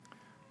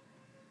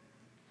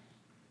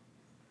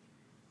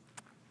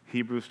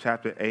Hebrews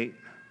chapter 8.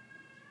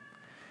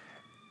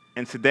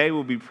 And today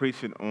we'll be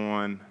preaching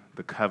on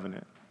the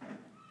covenant.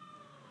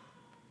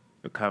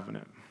 The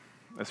covenant.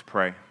 Let's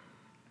pray.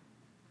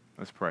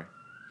 Let's pray.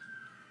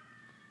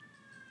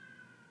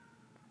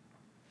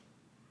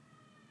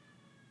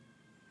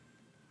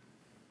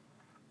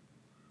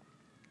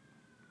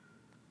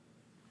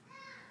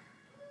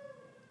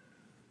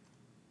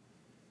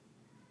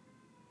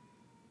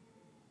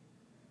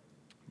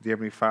 Dear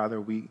Heavenly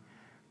Father, we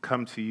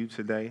come to you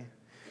today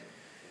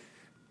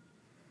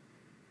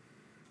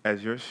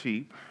as your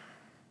sheep,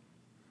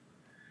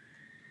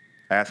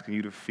 asking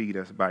you to feed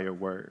us by your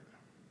word.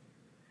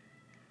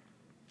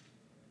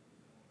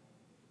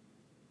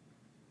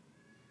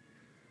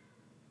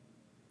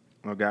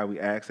 Lord God, we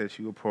ask that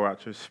you will pour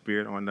out your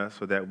Spirit on us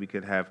so that we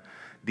could have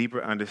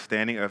deeper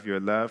understanding of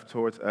your love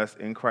towards us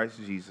in Christ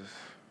Jesus.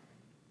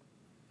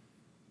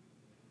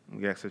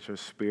 We ask that your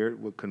Spirit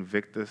will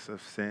convict us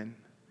of sin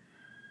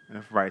and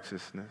of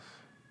righteousness.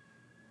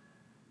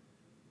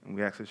 And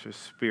we ask that your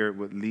Spirit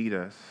would lead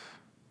us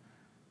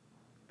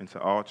into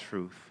all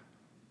truth.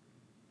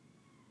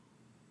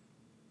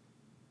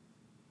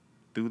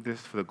 Do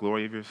this for the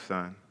glory of your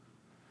Son.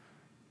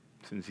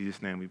 It's in Jesus'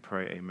 name we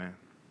pray, amen.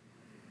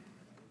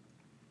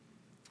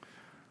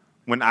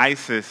 When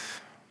ISIS,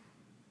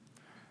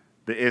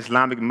 the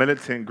Islamic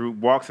militant group,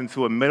 walks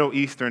into a Middle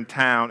Eastern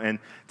town and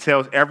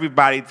tells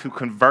everybody to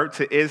convert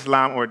to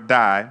Islam or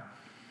die,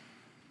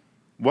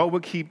 what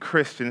would keep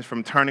Christians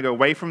from turning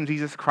away from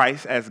Jesus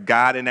Christ as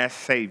God and as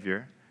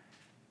Savior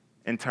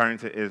and turning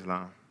to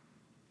Islam?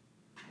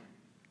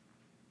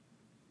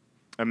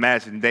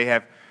 Imagine they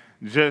have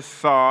just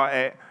saw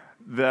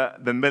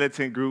the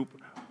militant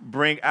group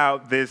bring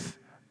out this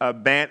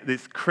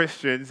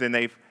Christians, and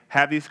they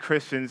have these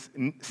Christians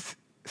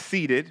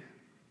seated,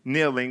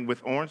 kneeling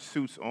with orange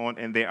suits on,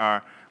 and there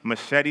are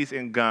machetes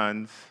and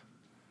guns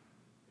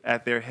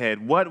at their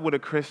head. What would a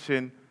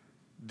Christian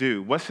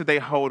do? What should they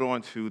hold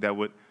on to that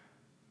would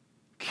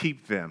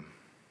keep them?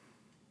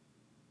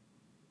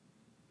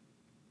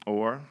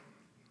 Or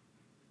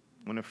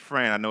when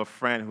I know a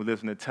friend who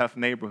lives in a tough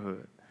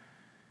neighborhood,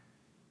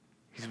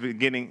 he's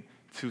beginning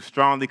to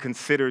strongly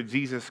consider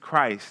Jesus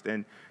Christ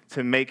and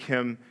to make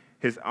him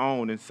his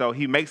own. And so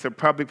he makes a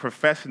public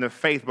profession of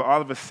faith, but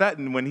all of a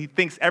sudden, when he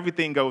thinks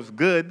everything goes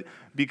good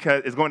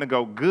because it's going to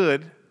go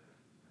good,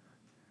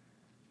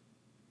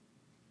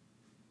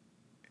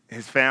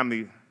 his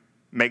family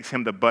makes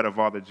him the butt of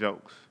all the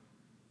jokes.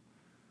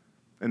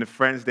 And the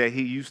friends that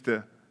he used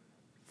to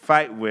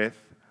fight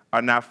with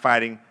are now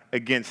fighting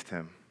against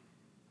him.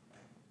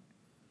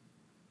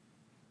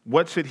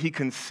 What should he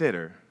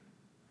consider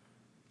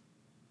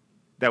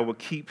that will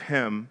keep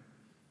him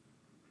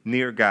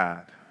near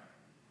God?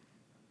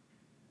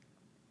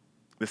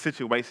 The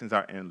situations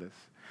are endless.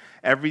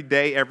 Every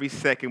day, every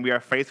second, we are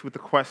faced with the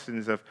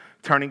questions of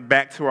turning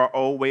back to our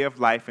old way of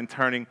life and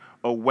turning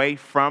away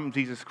from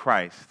Jesus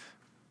Christ.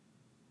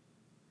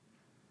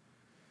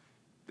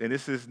 And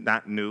this is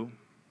not new.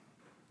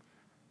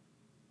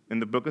 In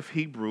the book of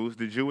Hebrews,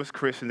 the Jewish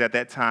Christians at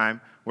that time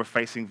were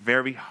facing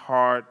very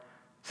hard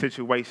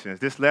situations.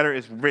 This letter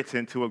is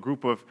written to a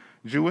group of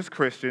Jewish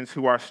Christians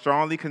who are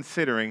strongly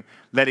considering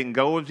letting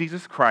go of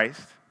Jesus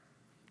Christ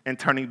and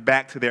turning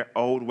back to their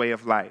old way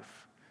of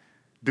life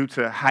due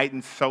to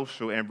heightened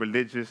social and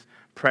religious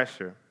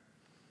pressure.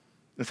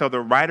 And so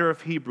the writer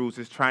of Hebrews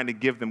is trying to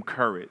give them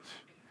courage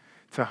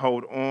to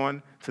hold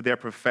on to their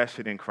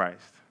profession in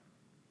Christ.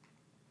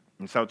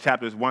 And so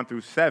chapters 1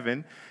 through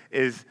 7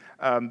 is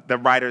the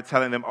writer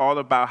telling them all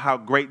about how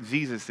great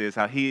Jesus is,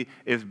 how he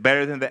is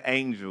better than the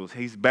angels,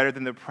 he's better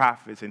than the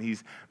prophets, and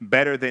he's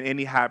better than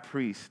any high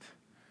priest.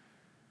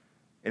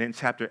 And in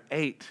chapter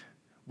 8,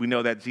 we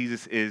know that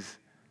Jesus is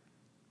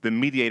the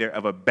mediator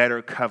of a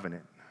better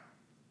covenant.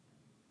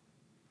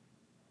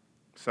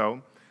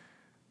 So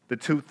the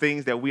two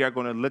things that we are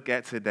going to look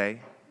at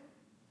today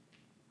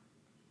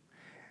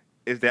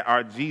is that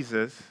our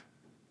Jesus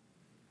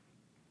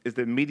is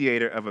the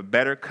mediator of a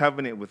better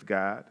covenant with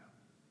God,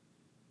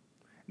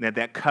 and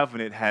that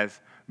covenant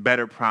has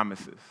better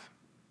promises.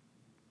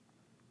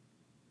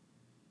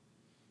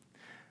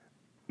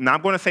 Now,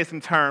 I'm going to say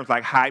some terms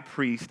like high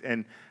priest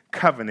and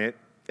covenant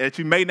that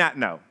you may not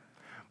know.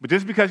 But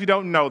just because you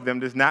don't know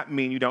them does not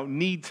mean you don't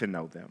need to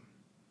know them.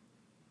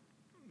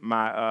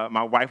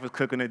 My wife was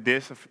cooking a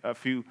dish a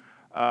few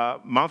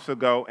months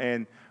ago,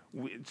 and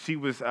she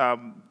was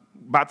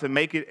about to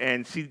make it,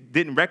 and she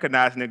didn't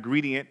recognize an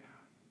ingredient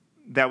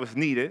that was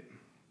needed.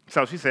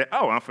 So she said,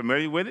 I'm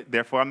familiar with it,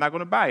 therefore I'm not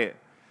going to buy it.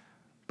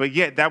 But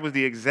yet that was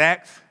the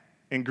exact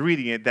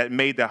ingredient that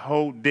made the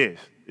whole dish.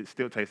 It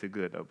still tasted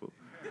good, though, boo.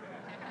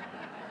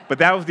 But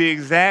that was the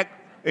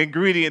exact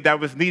ingredient that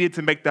was needed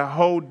to make the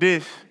whole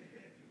dish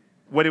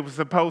what it was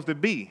supposed to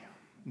be.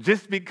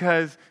 Just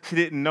because she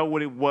didn't know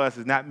what it was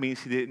does not mean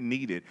she didn't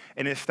need it.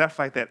 And it's stuff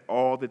like that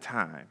all the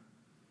time.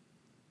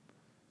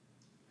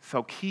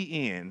 So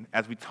key in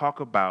as we talk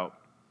about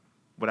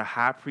what a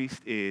high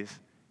priest is,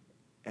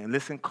 and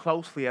listen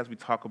closely as we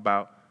talk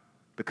about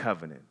the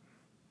covenant.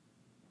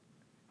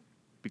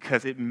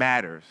 Because it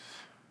matters.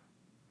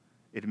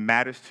 It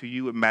matters to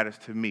you, it matters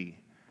to me,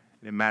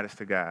 and it matters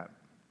to God.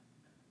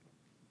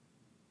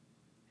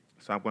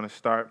 So I'm going to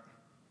start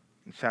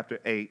in chapter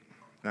 8,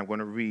 and I'm going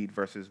to read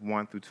verses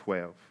 1 through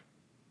 12.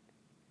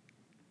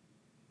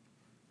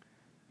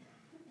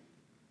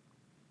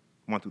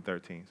 1 through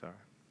 13, sorry.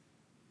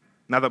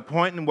 Now the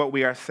point in what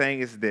we are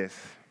saying is this.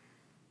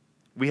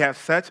 We have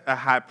such a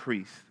high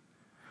priest,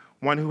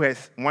 one who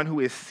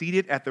is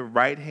seated at the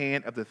right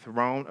hand of the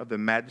throne of the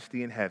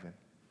majesty in heaven,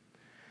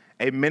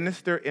 a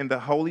minister in the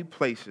holy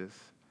places,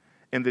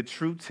 in the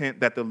true tent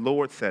that the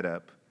Lord set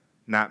up,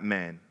 not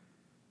man.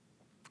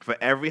 For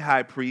every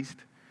high priest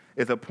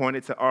is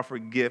appointed to offer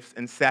gifts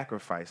and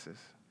sacrifices.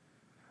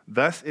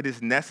 Thus it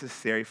is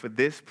necessary for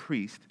this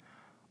priest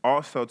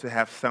also to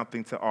have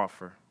something to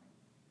offer.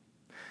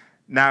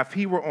 Now, if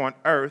he were on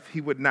earth,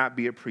 he would not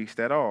be a priest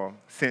at all,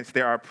 since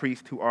there are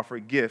priests who offer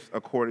gifts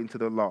according to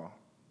the law.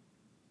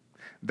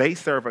 They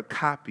serve a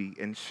copy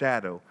and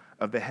shadow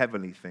of the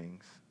heavenly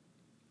things.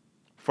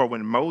 For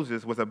when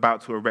Moses was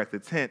about to erect the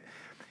tent,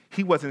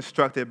 he was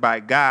instructed by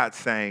God,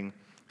 saying,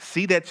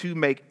 "See that you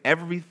make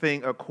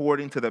everything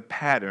according to the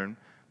pattern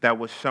that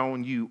was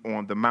shown you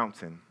on the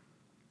mountain."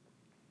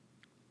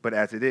 But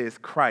as it is,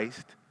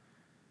 Christ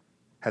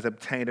has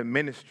obtained a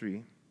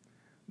ministry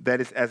that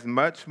is as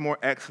much more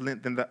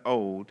excellent than the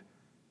old,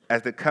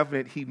 as the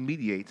covenant he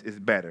mediates is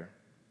better,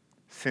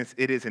 since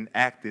it is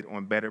enacted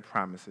on better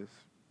promises.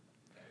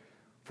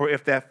 For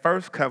if that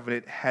first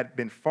covenant had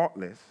been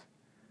faultless,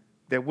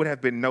 there would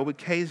have been no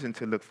occasion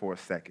to look for a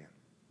second.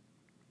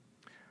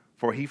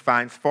 For he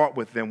finds fault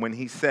with them when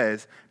he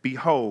says,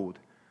 "Behold,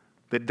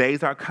 the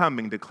days are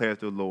coming, declares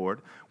the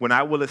Lord, when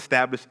I will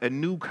establish a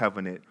new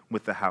covenant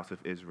with the house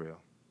of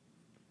Israel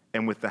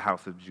and with the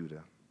house of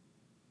Judah.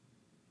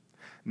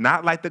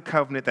 Not like the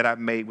covenant that I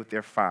made with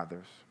their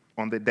fathers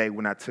on the day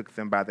when I took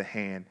them by the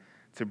hand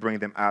to bring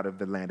them out of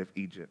the land of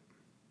Egypt.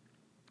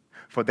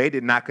 For they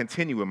did not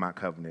continue in my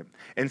covenant,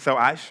 and so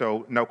I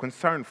showed no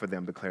concern for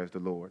them, declares the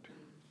Lord.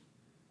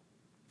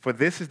 For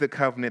this is the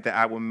covenant that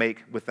I will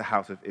make with the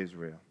house of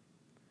Israel.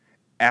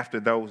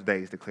 After those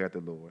days, declared the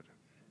Lord,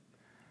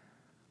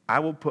 I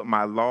will put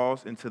my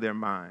laws into their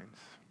minds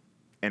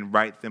and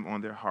write them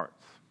on their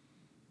hearts.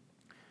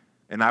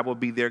 And I will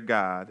be their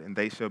God, and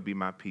they shall be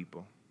my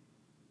people.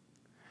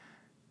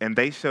 And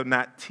they shall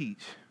not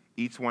teach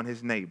each one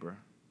his neighbor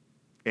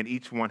and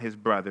each one his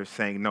brother,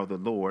 saying, Know the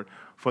Lord,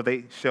 for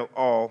they shall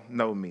all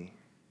know me,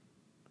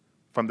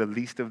 from the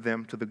least of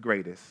them to the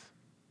greatest.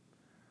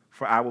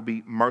 For I will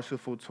be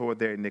merciful toward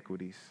their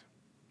iniquities,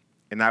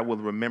 and I will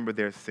remember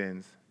their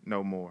sins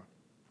no more.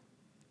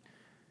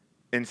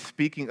 In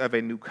speaking of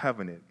a new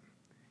covenant,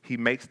 he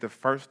makes the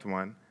first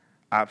one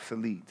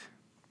obsolete.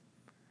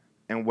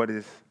 And what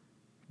is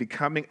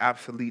becoming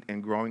obsolete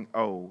and growing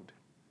old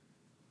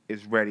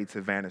is ready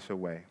to vanish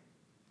away.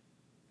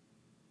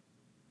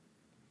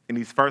 In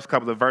these first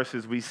couple of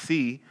verses, we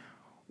see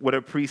what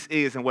a priest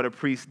is and what a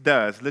priest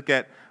does. Look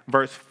at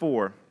verse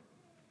 4.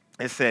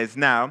 It says,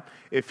 Now,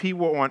 if he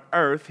were on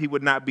earth, he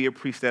would not be a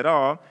priest at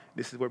all.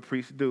 This is what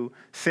priests do,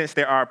 since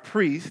there are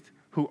priests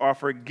who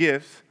offer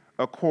gifts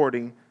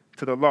according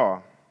to the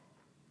law.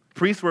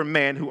 Priests were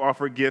men who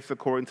offered gifts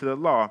according to the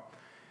law.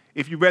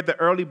 If you read the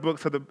early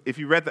books of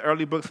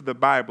the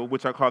Bible,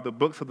 which are called the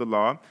books of the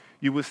law,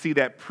 you will see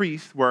that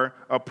priests were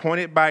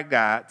appointed by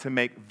God to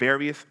make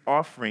various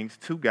offerings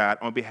to God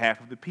on behalf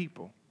of the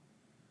people.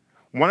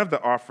 One of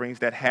the offerings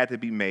that had to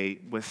be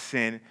made was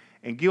sin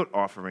and guilt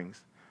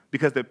offerings,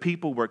 because the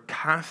people were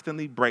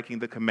constantly breaking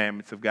the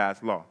commandments of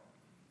God's law.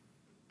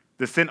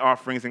 The sin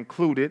offerings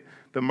included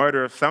the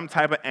murder of some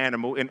type of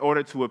animal in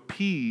order to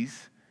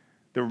appease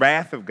the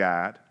wrath of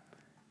God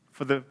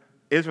for the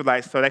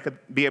Israelites so they could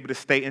be able to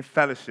stay in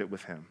fellowship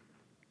with him.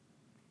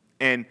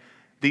 And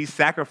these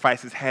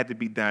sacrifices had to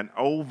be done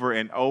over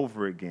and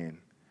over again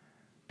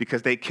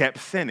because they kept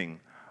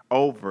sinning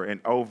over and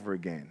over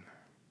again.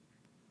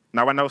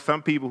 Now, I know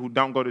some people who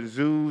don't go to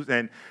zoos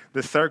and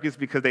the circus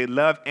because they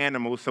love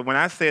animals. So when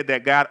I said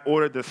that God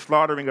ordered the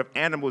slaughtering of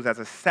animals as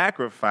a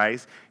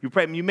sacrifice, you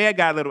may have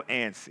got a little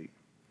antsy.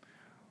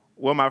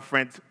 Well, my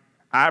friends,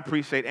 I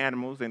appreciate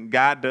animals, and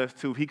God does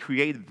too. He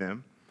created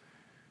them.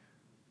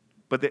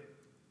 But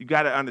you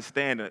got to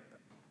understand that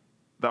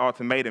the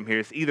ultimatum here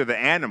is either the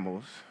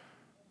animals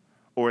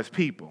or it's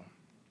people.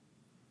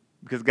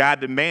 Because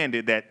God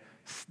demanded that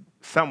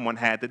someone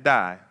had to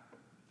die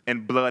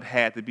and blood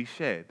had to be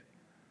shed.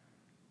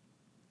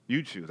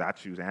 You choose. I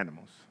choose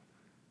animals.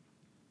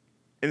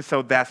 And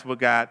so that's what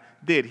God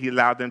did. He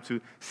allowed them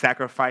to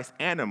sacrifice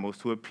animals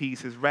to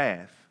appease his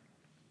wrath.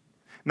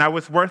 Now,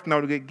 it's worth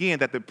noting again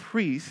that the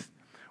priest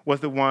was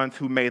the ones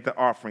who made the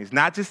offerings.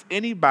 Not just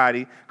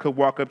anybody could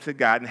walk up to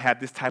God and have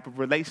this type of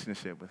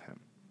relationship with him.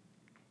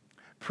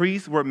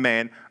 Priests were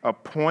men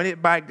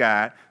appointed by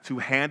God to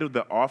handle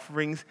the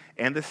offerings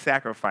and the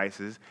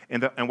sacrifices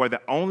and were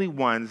the only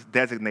ones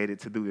designated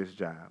to do this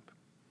job.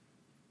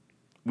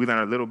 We learn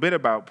a little bit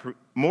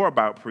more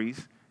about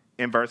priests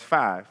in verse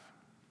 5.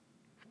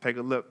 Take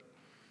a look.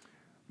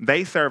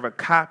 They serve a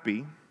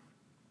copy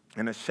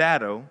and a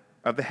shadow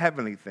of the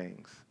heavenly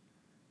things.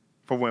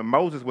 For when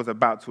Moses was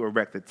about to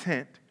erect the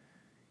tent,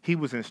 he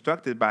was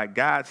instructed by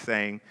God,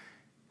 saying,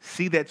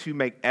 "See that you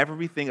make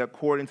everything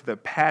according to the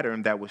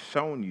pattern that was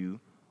shown you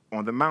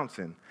on the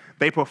mountain."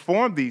 They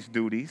performed these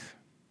duties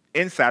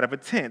inside of a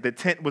tent. The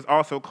tent was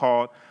also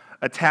called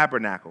a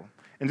tabernacle.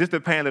 And just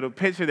to paint a little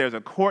picture, there's a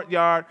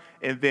courtyard,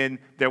 and then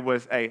there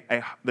was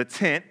the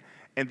tent,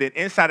 and then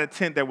inside the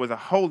tent there was a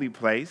holy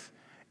place,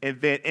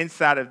 and then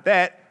inside of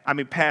that,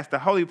 past the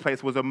holy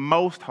place was a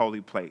most holy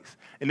place.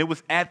 And it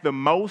was at the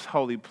most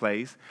holy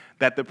place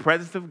that the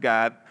presence of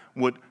God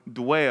would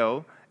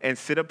dwell and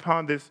sit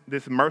upon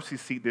this mercy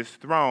seat, this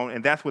throne,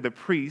 and that's where the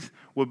priest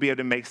would be able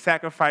to make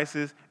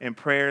sacrifices and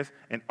prayers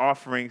and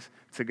offerings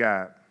to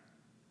God.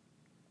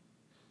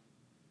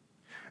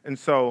 And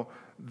so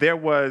there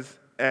was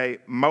a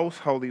most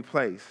holy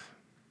place.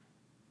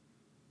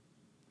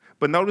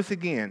 But notice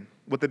again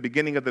what the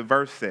beginning of the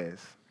verse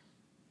says.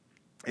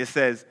 It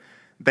says,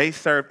 they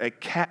served a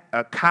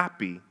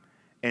copy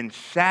and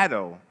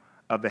shadow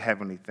of the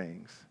heavenly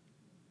things.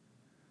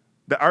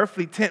 The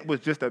earthly tent was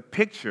just a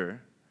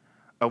picture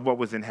of what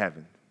was in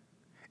heaven.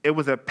 It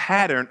was a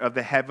pattern of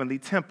the heavenly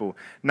temple.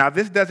 Now,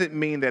 this doesn't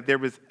mean that there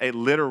was a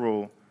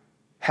literal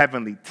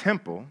heavenly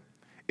temple.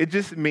 It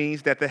just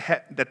means that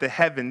the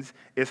heavens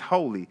is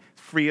holy,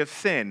 free of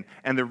sin.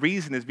 And the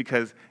reason is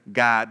because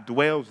God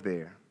dwells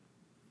there.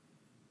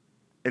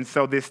 And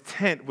so this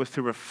tent was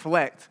to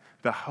reflect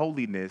the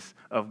holiness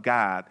of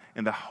God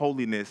and the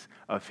holiness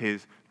of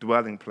his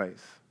dwelling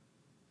place.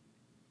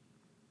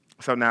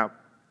 So now,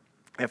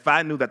 if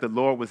I knew that the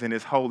Lord was in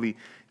his holy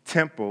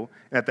temple,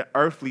 and that the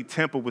earthly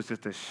temple was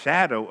just a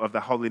shadow of the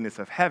holiness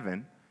of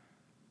heaven,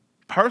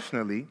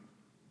 personally,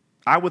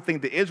 I would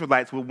think the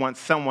Israelites would want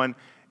someone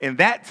in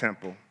that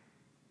temple,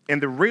 in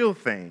the real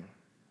thing.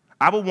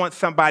 I would want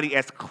somebody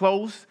as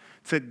close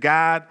to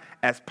God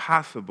as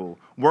possible,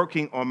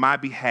 working on my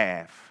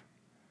behalf.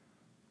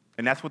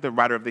 And that's what the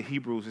writer of the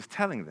Hebrews is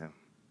telling them.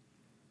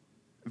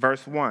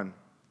 Verse 1,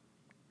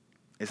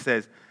 it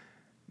says,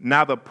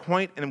 now the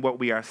point in what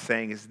we are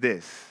saying is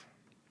this: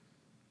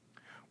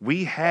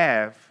 we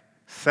have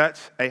such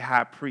a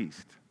high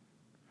priest,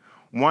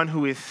 one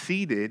who is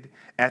seated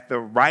at the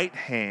right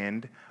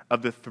hand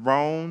of the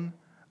throne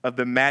of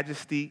the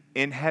majesty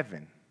in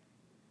heaven,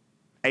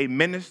 a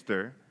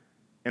minister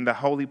in the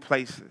holy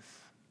places,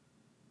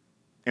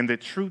 in the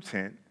true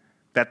tent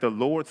that the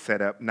Lord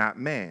set up, not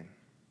man.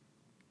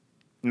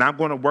 Now I'm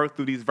going to work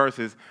through these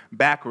verses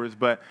backwards,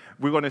 but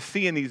we're going to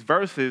see in these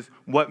verses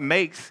what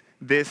makes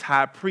this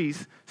high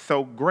priest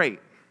so great.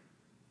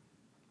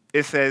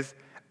 It says,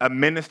 a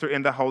minister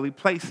in the holy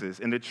places,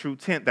 in the true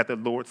tent that the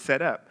Lord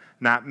set up,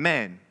 not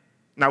men.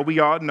 Now we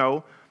all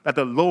know that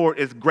the Lord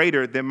is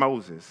greater than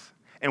Moses,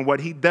 and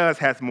what he does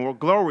has more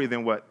glory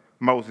than what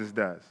Moses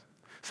does.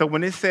 So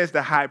when it says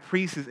the high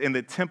priest is in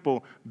the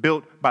temple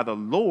built by the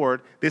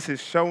Lord, this is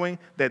showing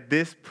that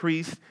this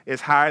priest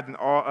is higher than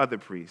all other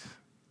priests.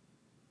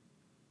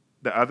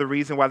 The other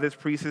reason why this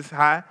priest is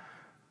high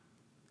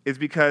is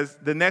because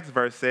the next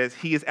verse says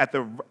he is at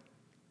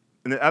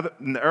in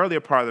the earlier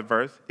part of the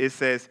verse, it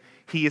says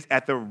he is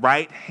at the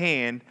right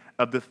hand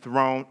of the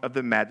throne of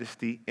the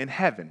majesty in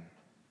heaven.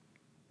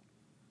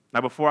 Now,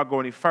 before I go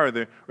any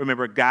further,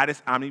 remember, God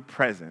is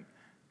omnipresent.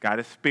 God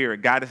is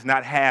spirit. God does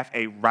not have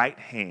a right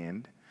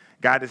hand.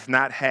 God does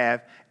not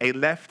have a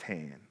left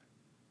hand.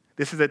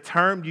 This is a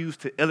term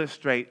used to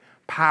illustrate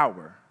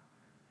power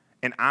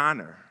and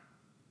honor.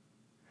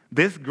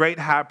 This great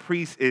high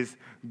priest is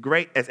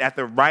great as at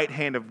the right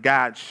hand of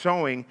God,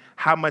 showing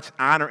how much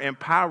honor and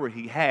power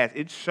he has.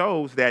 It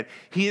shows that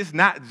he is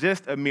not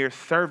just a mere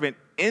servant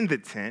in the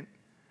tent,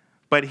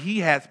 but he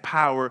has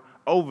power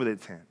over the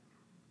tent.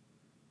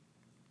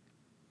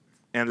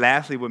 And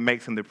lastly, what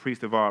makes him the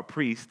priest of all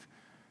priests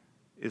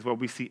is what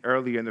we see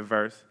earlier in the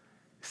verse.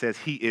 It says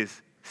he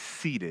is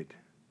seated.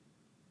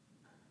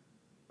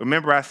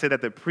 Remember, I said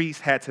that the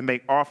priest had to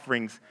make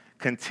offerings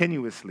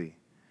continuously.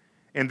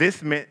 And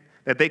this meant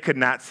that they could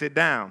not sit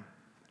down.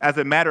 As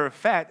a matter of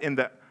fact, in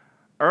the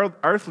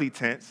earthly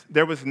tents,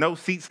 there was no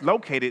seats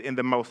located in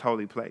the most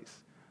holy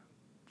place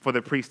for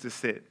the priest to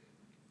sit.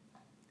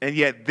 And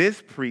yet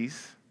this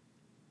priest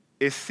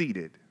is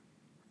seated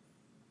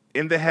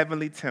in the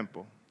heavenly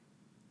temple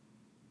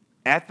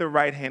at the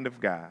right hand of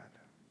God,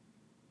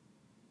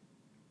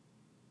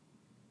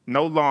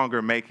 no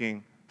longer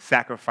making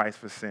sacrifice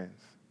for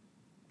sins.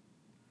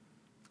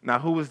 Now,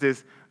 who is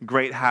this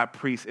great high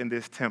priest in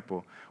this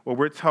temple? Well,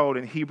 we're told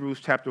in Hebrews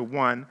chapter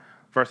 1,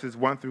 verses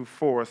 1 through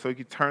 4, so you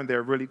can turn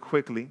there really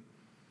quickly.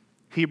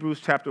 Hebrews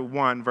chapter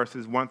 1,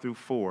 verses 1 through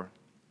 4.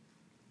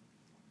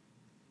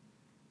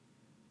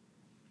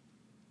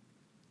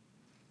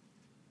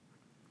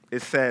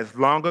 It says,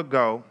 long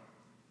ago,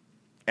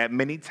 at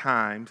many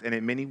times and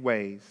in many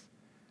ways,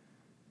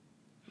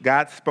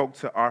 God spoke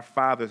to our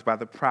fathers by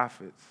the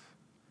prophets.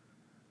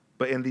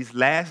 But in these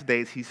last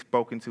days, he's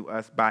spoken to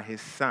us by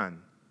his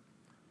Son,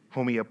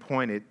 whom he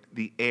appointed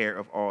the heir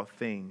of all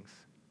things,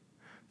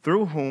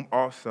 through whom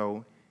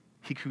also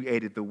he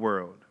created the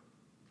world.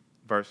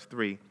 Verse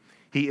 3,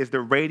 He is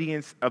the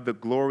radiance of the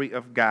glory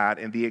of God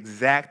and the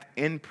exact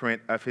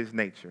imprint of his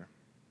nature.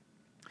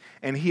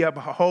 And he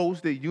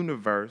upholds the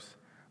universe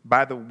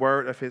by the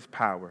word of his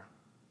power.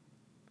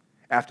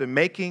 After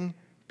making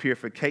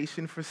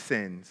purification for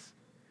sins,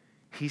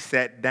 he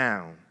sat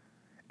down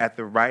at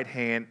the right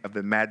hand of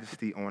the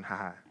Majesty on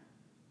high.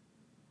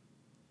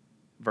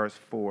 Verse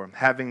 4,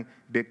 having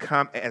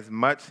become as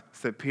much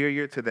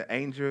superior to the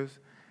angels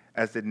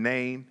as the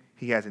name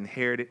he has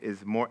inherited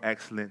is more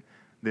excellent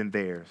than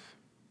theirs.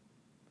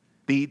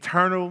 The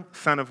eternal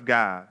Son of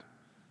God,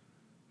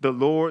 the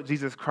Lord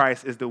Jesus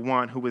Christ, is the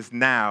one who is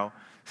now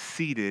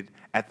seated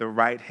at the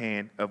right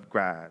hand of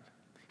God.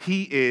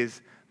 He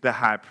is the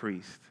high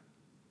priest.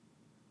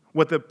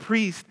 What the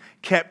priest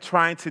kept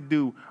trying to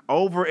do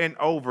over and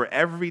over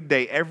every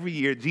day, every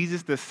year,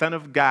 Jesus, the Son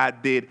of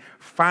God, did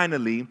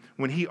finally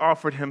when he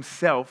offered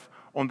himself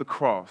on the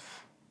cross.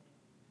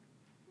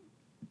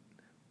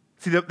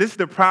 See, this is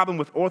the problem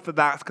with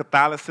Orthodox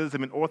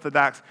Catholicism and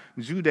Orthodox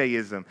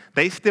Judaism.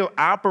 They still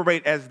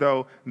operate as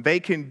though they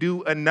can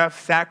do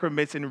enough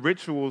sacraments and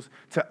rituals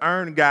to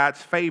earn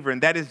God's favor,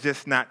 and that is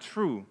just not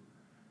true.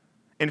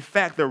 In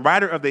fact, the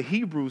writer of the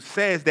Hebrews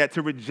says that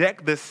to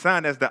reject the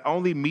Son as the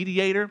only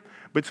mediator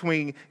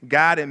between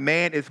God and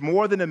man is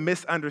more than a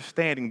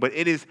misunderstanding, but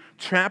it is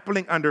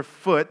trampling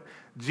underfoot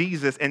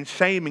Jesus and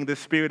shaming the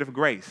Spirit of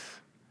grace.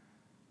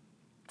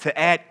 To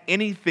add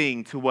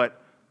anything to what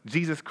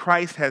Jesus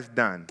Christ has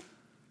done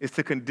is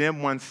to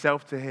condemn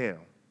oneself to hell.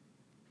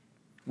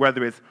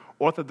 Whether it's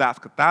Orthodox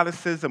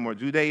Catholicism or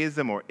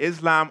Judaism or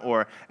Islam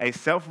or a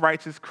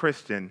self-righteous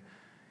Christian,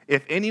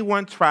 if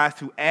anyone tries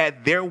to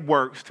add their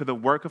works to the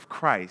work of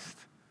Christ,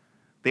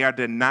 they are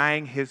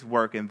denying his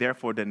work and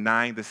therefore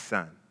denying the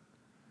Son.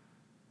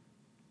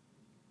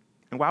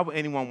 And why would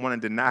anyone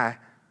want to deny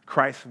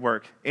Christ's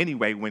work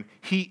anyway when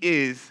he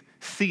is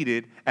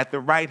seated at the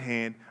right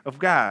hand of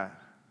God?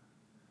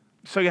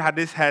 I'll show you how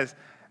this has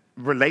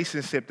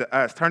relationship to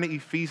us. Turn to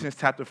Ephesians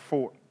chapter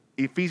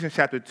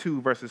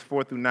 2, verses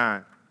 4 through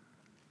 9.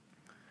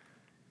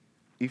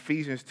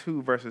 Ephesians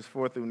 2, verses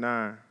 4 through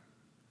 9.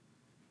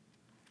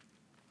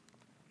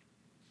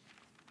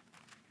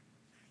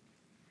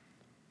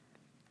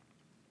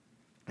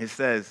 It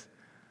says,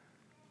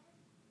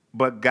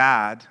 but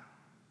God,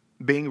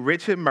 being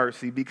rich in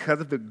mercy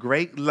because of the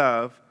great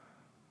love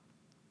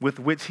with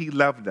which he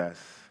loved us,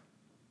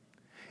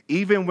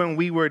 even when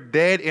we were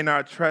dead in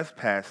our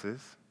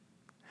trespasses,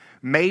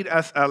 made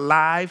us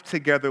alive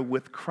together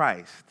with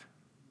Christ.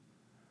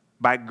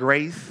 By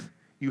grace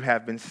you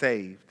have been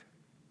saved,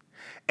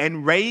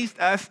 and raised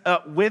us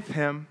up with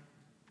him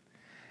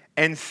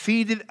and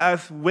seated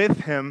us with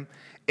him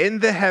in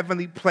the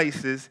heavenly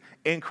places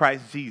in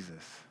Christ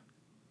Jesus,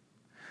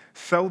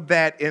 so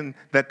that in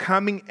the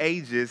coming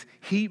ages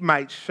he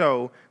might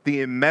show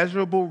the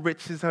immeasurable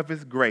riches of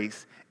his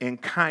grace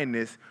and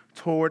kindness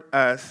toward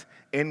us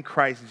in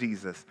Christ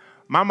Jesus.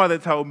 My mother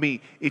told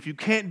me, if you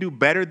can't do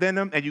better than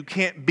them and you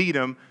can't beat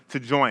them, to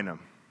join them.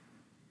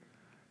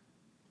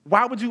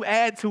 Why would you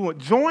add to it?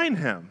 Join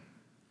him.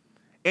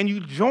 And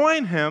you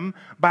join him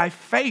by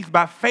faith.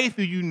 By faith,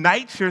 you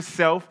unite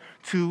yourself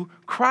to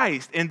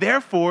Christ. And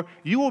therefore,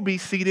 you will be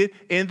seated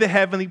in the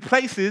heavenly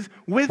places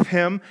with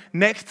him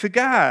next to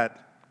God,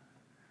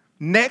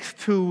 next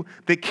to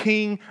the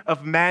King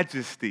of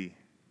majesty,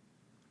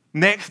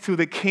 next to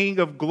the King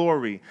of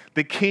glory,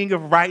 the King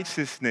of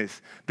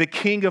righteousness, the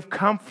King of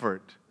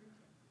comfort.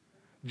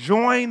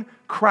 Join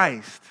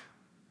Christ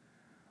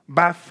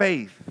by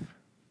faith.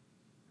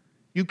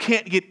 You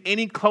can't get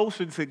any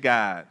closer to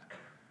God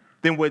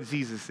than what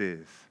Jesus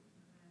is.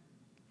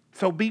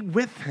 So be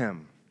with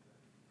him.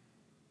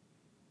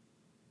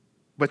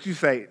 But you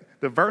say,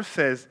 the verse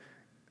says,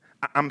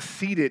 I'm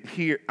seated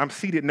here, I'm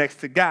seated next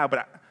to God,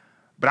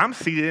 but I'm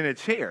seated in a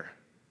chair,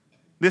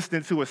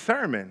 listening to a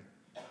sermon.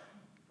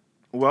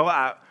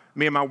 Well,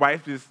 me and my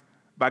wife just,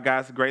 by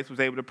God's grace, was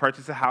able to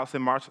purchase a house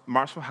in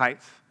Marshall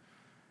Heights.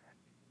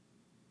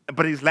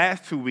 But these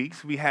last 2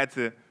 weeks, we had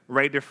to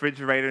raid the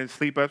refrigerator and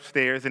sleep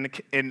upstairs in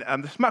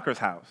the Smucker's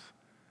house.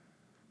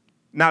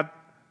 Now,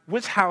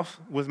 which house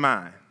was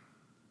mine?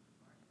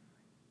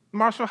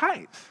 Marshall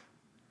Heights.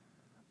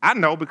 I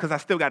know because I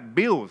still got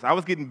bills. I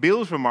was getting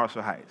bills from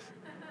Marshall Heights.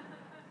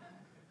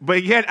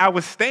 But yet I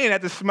was staying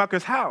at the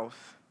Smucker's house.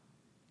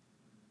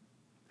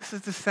 This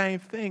is the same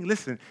thing.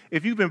 Listen,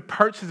 if you've been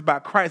purchased by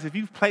Christ, if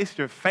you've placed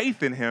your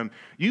faith in him,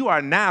 you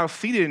are now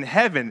seated in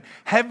heaven.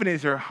 Heaven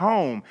is your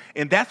home,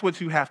 and that's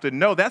what you have to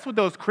know. That's what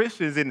those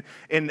Christians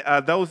in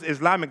those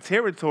Islamic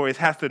territories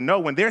have to know.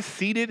 When they're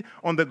seated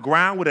on the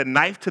ground with a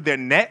knife to their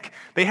neck,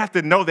 they have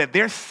to know that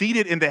they're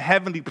seated in the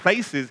heavenly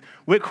places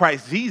with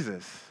Christ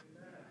Jesus.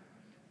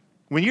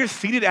 When you're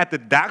seated at the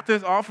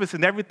doctor's office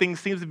and everything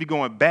seems to be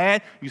going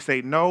bad, you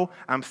say, no,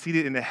 I'm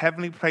seated in the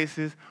heavenly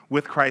places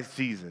with Christ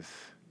Jesus.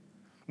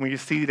 When you're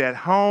seated at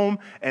home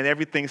and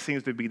everything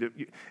seems to be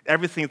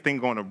everything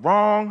going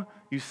wrong,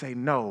 you say,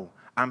 no,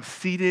 I'm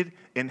seated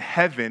in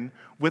heaven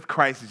with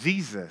Christ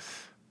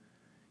Jesus.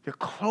 You're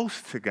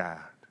close to God.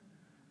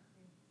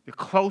 You're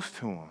close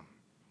to him.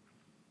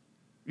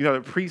 You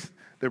know,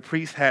 the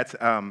priest had,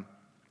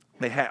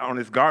 they had on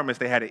his garments,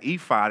 they had an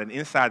ephod, and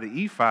inside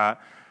the ephod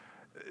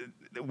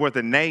were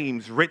the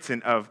names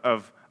written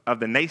of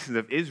the nations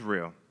of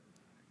Israel.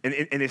 And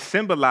it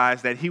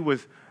symbolized that he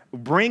was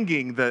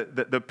bringing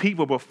the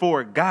people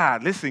before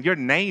God. Listen, your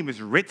name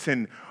is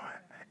written,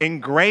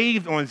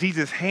 engraved on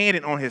Jesus' hand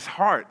and on his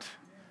heart.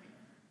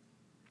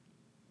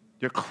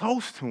 You're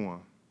close to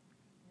him.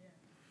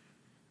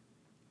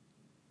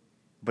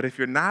 But if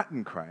you're not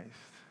in Christ,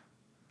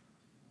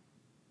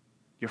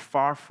 you're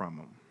far from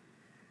him.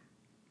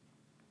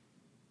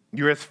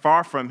 You're as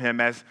far from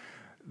him as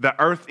the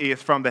earth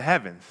is from the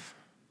heavens.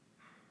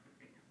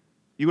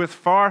 You're as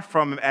far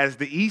from him as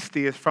the east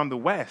is from the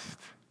west.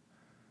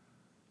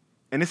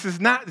 And this is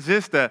not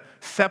just a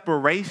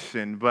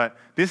separation, but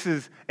this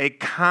is a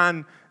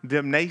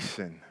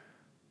condemnation.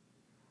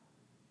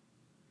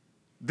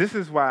 This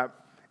is why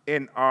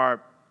in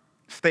our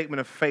statement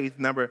of faith,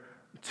 number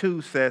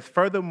 2 says,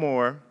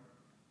 furthermore,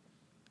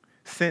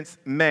 since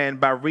man,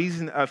 by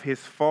reason of his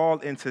fall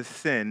into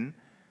sin,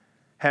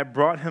 had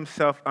brought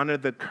himself under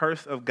the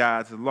curse of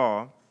God's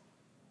law,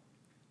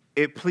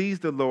 it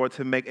pleased the Lord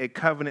to make a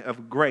covenant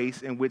of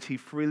grace in which he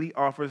freely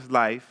offers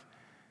life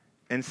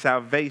and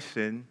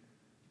salvation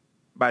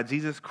by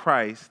Jesus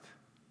Christ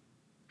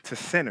to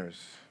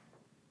sinners.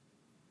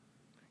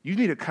 You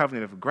need a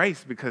covenant of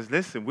grace because,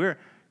 listen,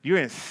 you're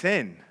in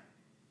sin.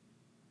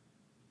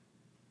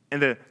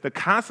 And the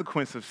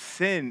consequence of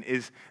sin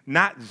is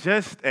not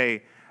just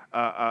a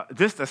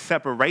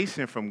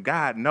separation from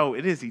God. No,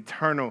 it is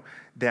eternal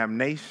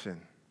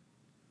damnation.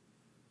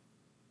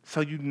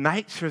 So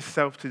unite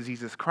yourself to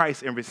Jesus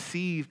Christ and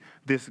receive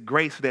this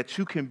grace so that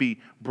you can be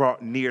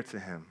brought near to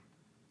him.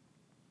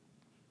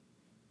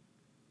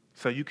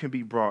 So you can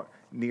be brought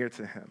near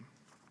to him.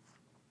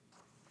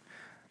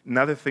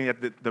 Another thing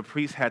that the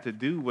priest had to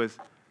do was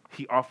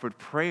he offered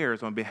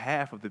prayers on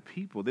behalf of the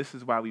people. This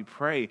is why we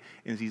pray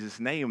in Jesus'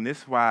 name. This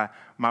is why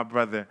my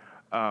brother,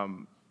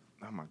 Andrew,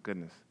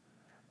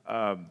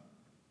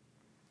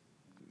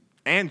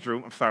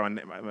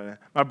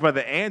 my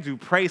brother Andrew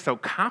prays so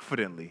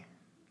confidently.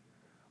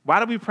 Why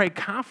do we pray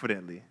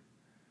confidently?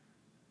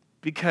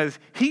 Because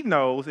he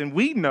knows and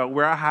we know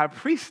where our high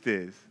priest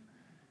is,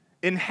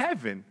 in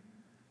heaven.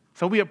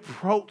 So we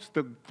approach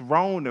the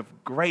throne of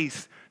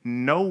grace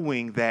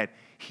knowing that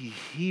he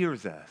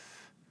hears us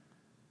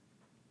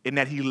and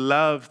that he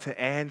loves to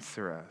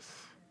answer us.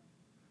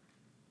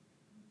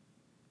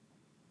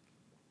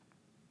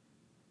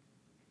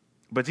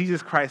 But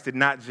Jesus Christ did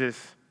not just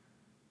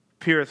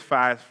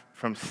purify us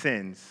from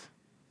sins,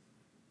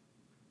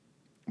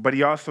 but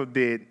he also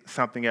did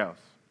something else.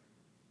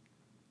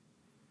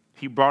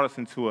 He brought us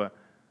into a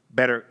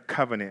better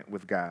covenant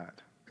with God.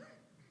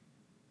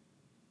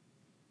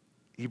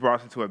 He brought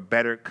us into a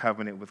better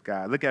covenant with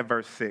God. Look at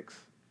verse 6.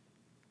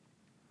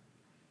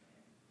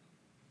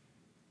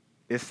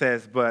 It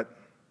says, but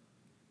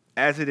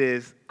as it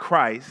is,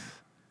 Christ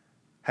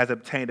has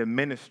obtained a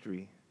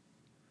ministry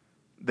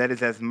that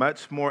is as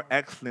much more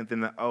excellent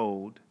than the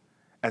old,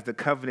 as the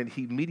covenant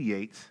he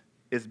mediates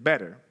is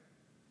better,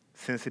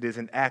 since it is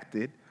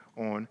enacted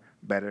on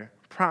better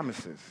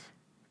promises.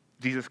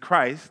 Jesus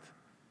Christ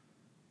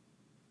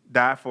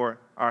died for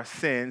our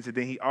sins, and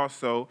then he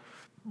also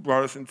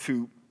brought us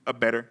into a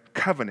better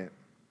covenant.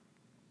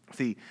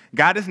 See,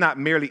 God is not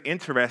merely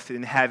interested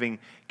in having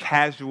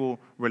casual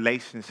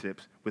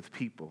relationships with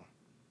people.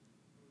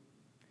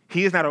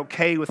 He is not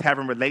okay with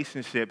having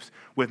relationships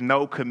with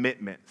no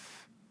commitments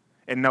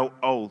and no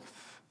oaths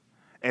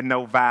and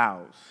no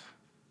vows.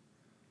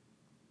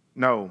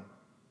 No,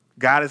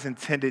 God is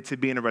intended to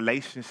be in a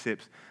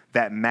relationship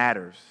that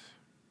matters,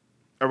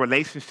 a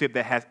relationship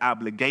that has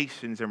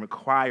obligations and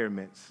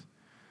requirements.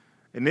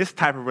 And this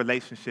type of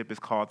relationship is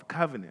called the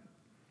covenant.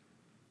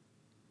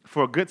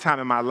 For a good time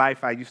in my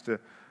life, I used to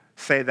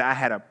say that I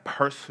had a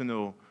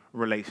personal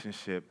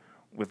relationship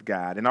with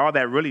God. And all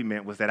that really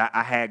meant was that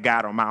I had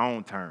God on my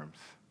own terms.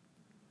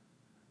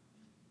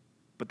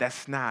 But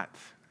that's not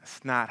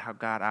how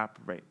God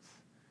operates.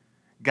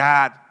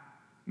 God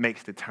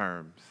makes the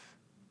terms.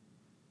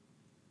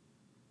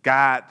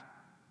 God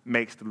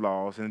makes the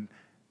laws, and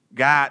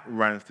God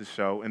runs the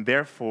show, and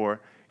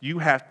therefore you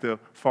have to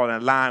fall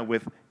in line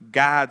with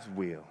God's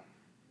will.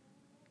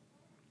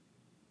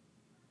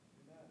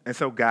 And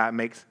so God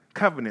makes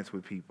covenants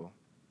with people.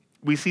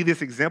 We see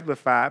this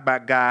exemplified by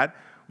God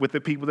with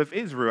the people of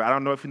Israel. I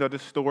don't know if you know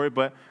this story,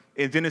 but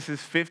in Genesis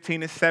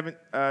 15 and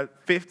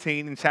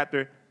 15, in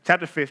chapter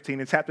 15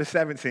 and chapter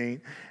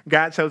 17,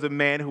 God chose a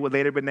man who would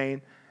later be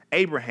named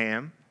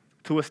Abraham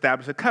to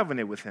establish a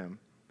covenant with him.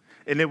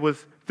 And it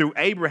was through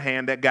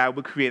Abraham that God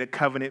would create a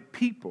covenant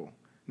people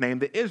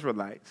named the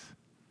Israelites.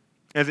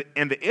 And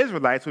the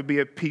Israelites would be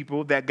a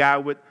people that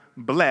God would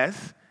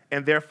bless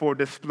and therefore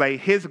display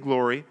his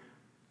glory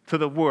to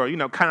the world. You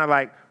know, kind of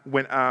like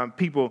when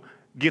people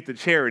give to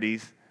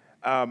charities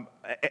and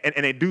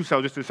they do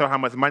so just to show how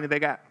much money they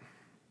got.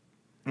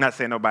 I'm not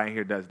saying nobody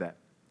here does that.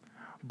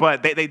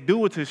 But they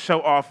do it to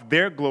show off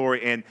their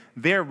glory and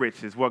their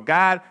riches. Well,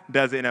 God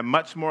does it in a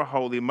much more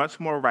holy,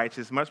 much more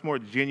righteous, much more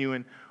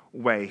genuine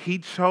way. He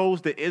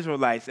chose the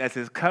Israelites as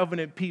his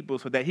covenant people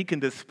so that he can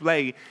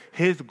display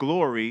his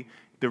glory,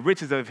 the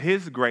riches of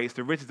his grace,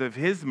 the riches of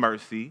his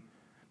mercy,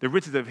 the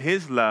riches of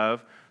his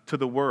love to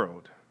the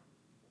world.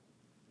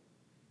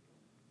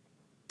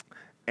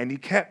 And he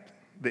kept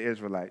the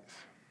Israelites.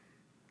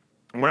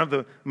 One of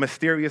the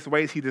mysterious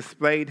ways he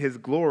displayed his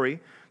glory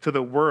to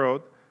the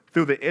world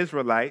through the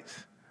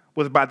Israelites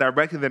was by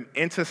directing them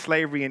into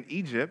slavery in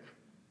Egypt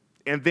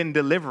and then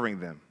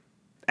delivering them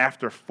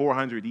after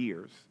 400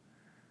 years.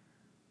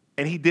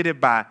 And he did it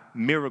by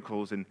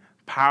miracles and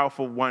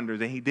powerful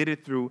wonders, and he did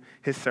it through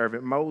his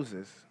servant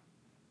Moses.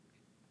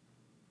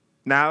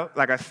 Now,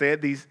 like I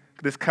said,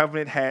 this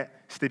covenant had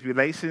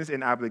stipulations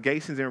and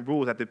obligations and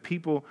rules that the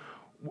people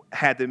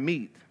had to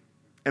meet.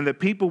 And the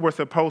people were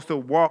supposed to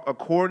walk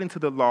according to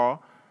the law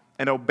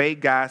and obey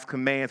God's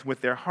commands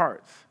with their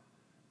hearts.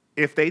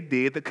 If they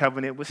did, the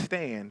covenant would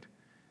stand,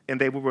 and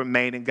they would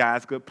remain in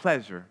God's good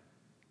pleasure.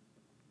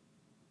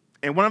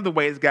 And one of the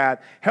ways God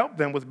helped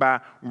them was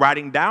by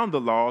writing down the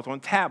laws on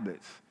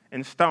tablets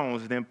and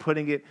stones, and then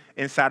putting it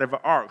inside of an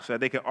ark so that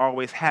they could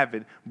always have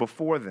it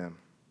before them.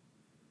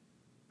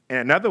 And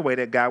another way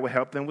that God would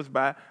help them was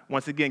by,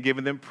 once again,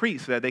 giving them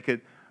priests so that they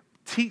could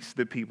teach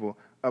the people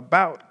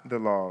about the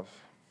laws.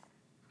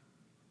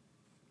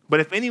 But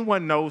if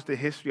anyone knows the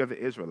history of the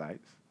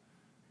Israelites,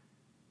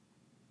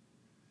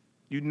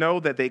 you know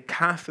that they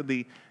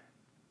constantly,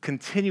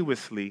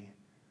 continuously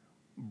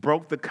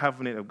broke the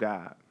covenant of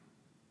God.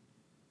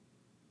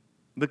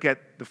 Look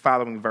at the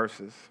following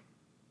verses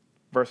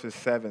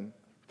 7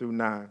 through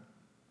 9.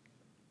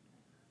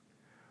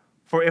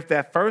 For if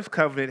that first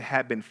covenant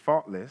had been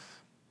faultless,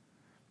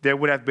 there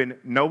would have been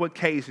no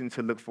occasion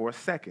to look for a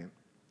second.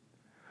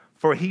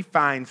 For he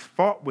finds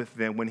fault with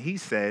them when he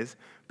says,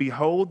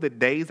 behold, the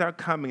days are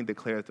coming,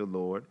 declares the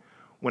Lord,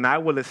 when I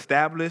will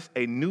establish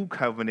a new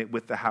covenant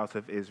with the house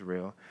of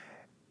Israel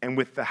and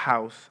with the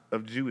house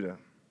of Judah.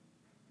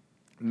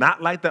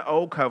 Not like the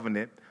old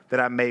covenant that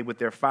I made with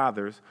their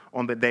fathers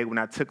on the day when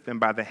I took them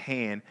by the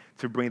hand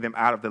to bring them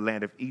out of the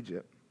land of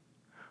Egypt.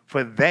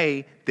 For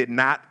they did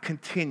not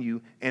continue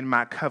in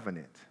my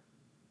covenant,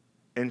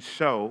 and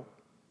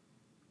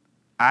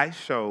I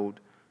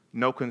showed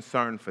no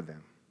concern for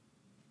them,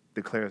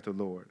 declares the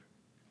Lord.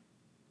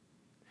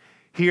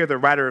 Here, the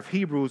writer of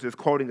Hebrews is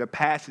quoting a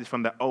passage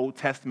from the Old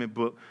Testament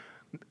book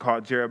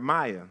called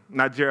Jeremiah.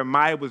 Now,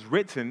 Jeremiah was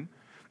written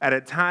at a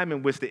time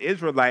in which the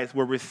Israelites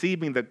were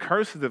receiving the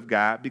curses of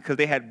God because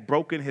they had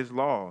broken his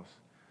laws.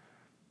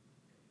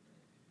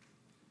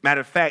 Matter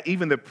of fact,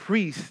 even the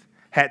priests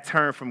had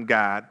turned from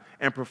God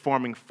and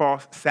performing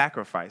false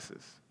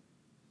sacrifices.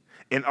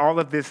 And all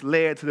of this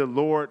led to the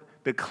Lord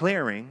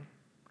declaring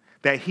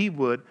that he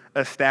would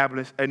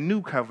establish a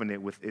new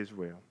covenant with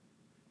Israel.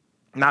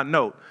 Now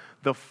note,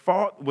 the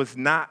fault was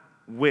not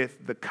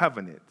with the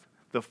covenant.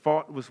 The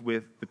fault was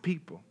with the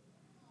people.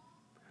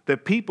 The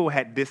people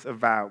had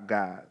disavowed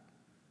God.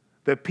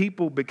 The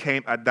people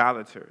became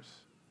idolaters.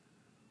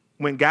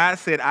 When God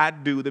said, I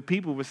do, the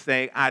people were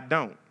saying, I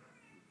don't.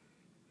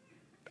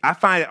 I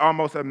find it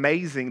almost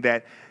amazing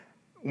that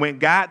when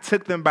God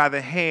took them by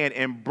the hand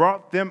and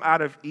brought them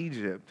out of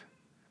Egypt,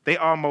 they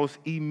almost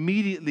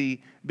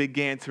immediately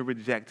began to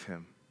reject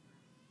him.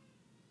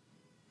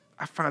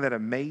 I find that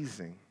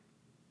amazing.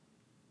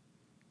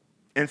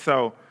 And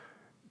so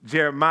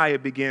Jeremiah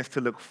begins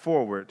to look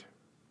forward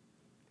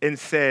and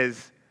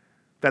says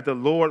that the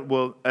Lord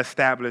will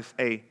establish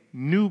a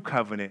new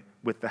covenant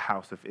with the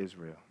house of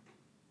Israel.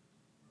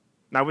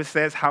 Now, it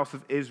says house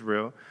of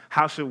Israel.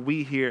 How should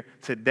we here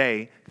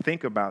today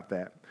think about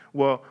that?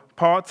 Well,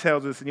 Paul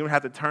tells us, and you don't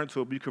have to turn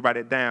to it, but you can write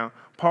it down.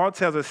 Paul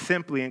tells us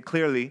simply and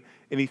clearly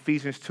in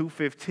Ephesians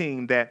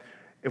 2:15 that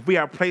if we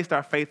have placed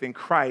our faith in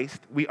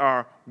Christ, we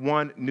are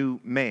one new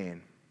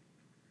man.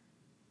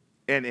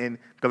 And in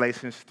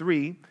Galatians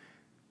 3,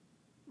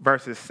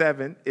 verses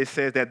 7, it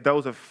says that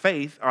those of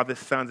faith are the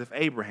sons of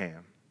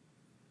Abraham.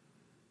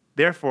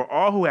 Therefore,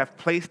 all who have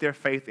placed their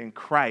faith in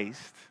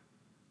Christ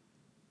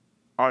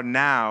are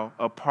now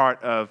a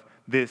part of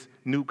this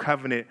new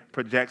covenant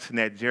projection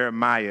that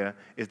Jeremiah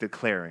is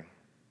declaring.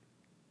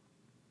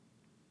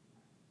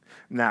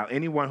 Now,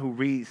 anyone who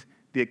reads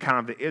the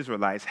account of the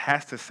Israelites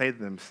has to say to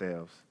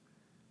themselves,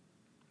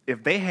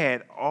 if they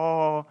had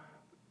all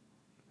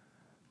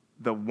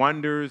the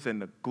wonders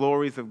and the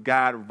glories of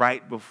God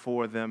right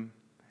before them,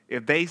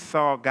 if they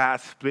saw God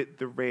split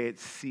the Red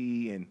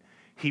Sea and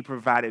he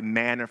provided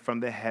manna from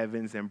the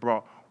heavens and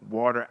brought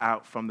water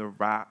out from the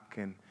rock,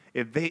 and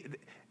if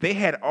they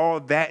had all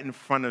that in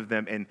front of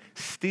them and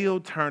still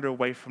turned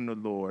away from the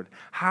Lord,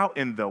 how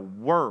in the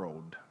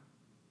world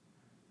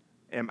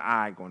am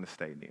I going to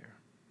stay near?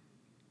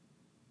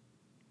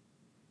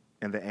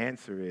 And the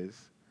answer is,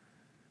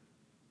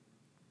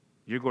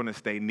 you're going to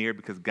stay near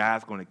because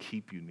God's going to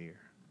keep you near.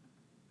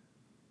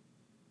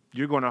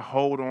 You're going to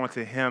hold on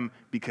to him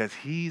because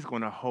he's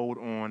going to hold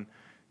on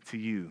to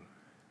you.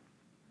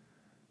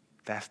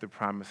 That's the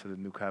promise of the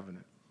new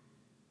covenant.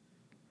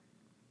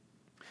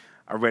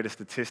 I read a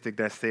statistic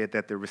that said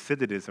that the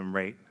recidivism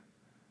rate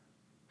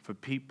for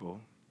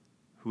people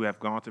who have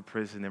gone to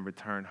prison and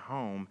returned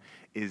home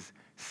is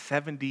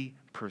 70%.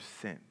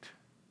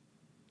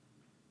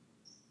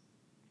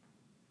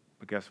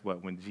 But guess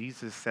what? When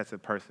Jesus sets a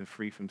person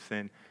free from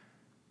sin,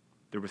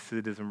 the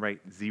recidivism rate,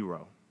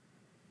 0.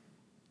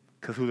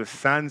 Because who the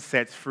Son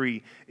sets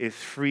free is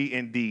free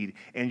indeed,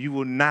 and you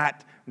will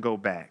not go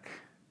back.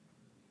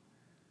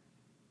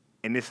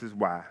 And this is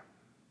why.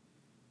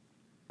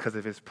 Because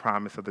of his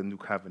promise of the new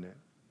covenant.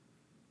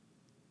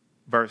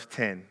 Verse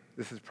 10,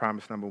 this is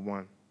promise number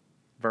 1.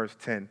 Verse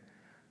 10,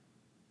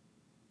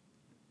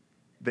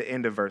 the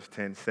end of verse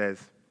 10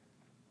 says,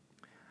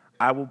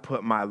 I will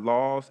put my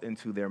laws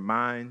into their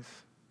minds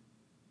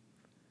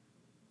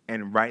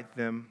and write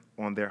them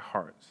on their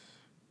hearts.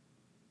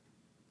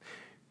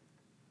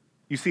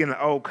 You see, in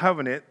the Old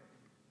Covenant,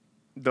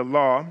 the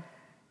law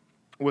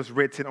was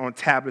written on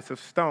tablets of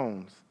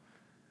stones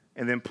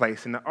and then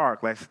placed in the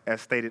ark,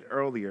 as stated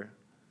earlier.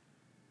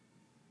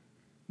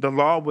 The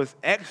law was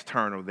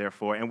external,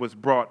 therefore, and was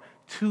brought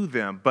to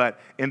them. But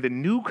in the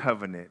New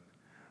Covenant,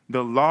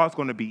 the law is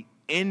going to be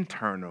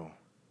internal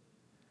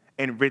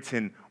and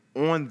written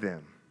on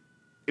them.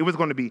 It was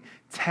going to be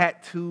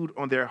tattooed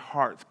on their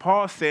hearts.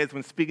 Paul says,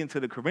 when speaking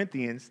to the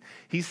Corinthians,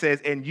 he says,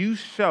 and you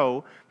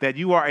show that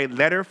you are a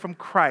letter from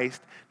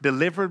Christ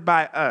delivered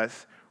by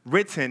us,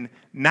 written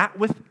not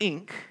with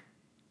ink,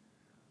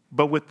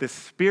 but with the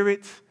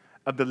Spirit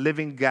of the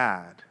living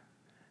God,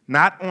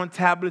 not on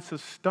tablets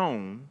of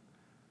stone,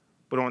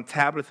 but on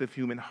tablets of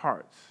human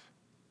hearts.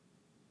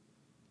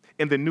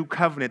 In the new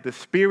covenant, the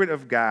Spirit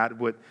of God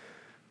would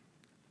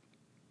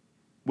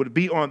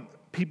be on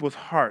people's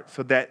hearts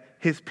so that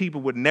his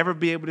people would never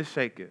be able to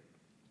shake it,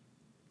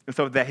 and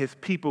so that his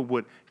people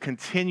would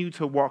continue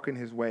to walk in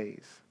his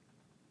ways.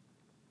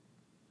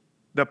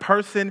 The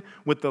person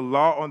with the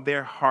law on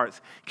their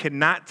hearts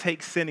cannot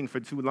take sinning for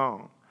too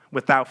long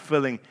without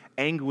feeling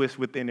anguish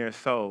within their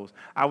souls.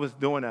 I was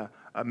doing a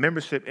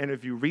membership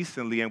interview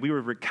recently, and we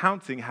were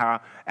recounting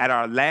how at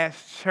our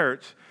last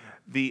church,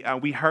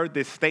 we heard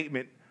this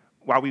statement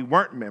while we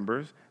weren't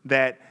members,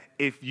 that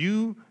if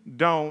you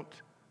don't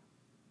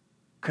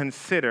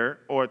consider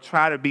or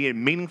try to be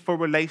in meaningful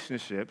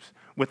relationships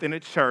within a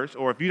church,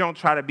 or if you don't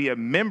try to be a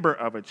member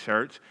of a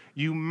church,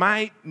 you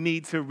might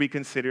need to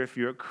reconsider if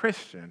you're a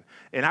Christian.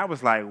 And I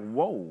was like,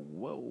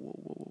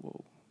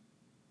 whoa.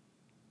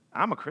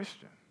 I'm a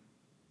Christian.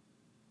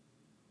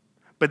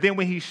 But then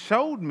when he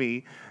showed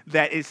me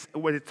that it's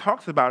what it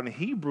talks about in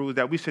Hebrews,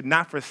 that we should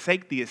not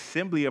forsake the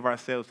assembly of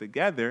ourselves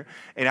together,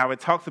 and how it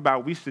talks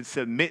about we should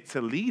submit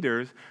to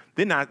leaders,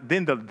 then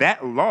that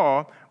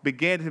law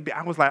began to be,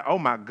 I was like, oh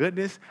my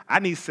goodness,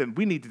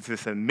 we needed to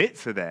submit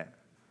to that.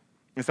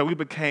 And so we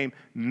became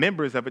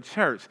members of a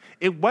church.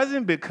 It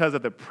wasn't because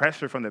of the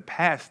pressure from the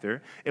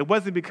pastor. It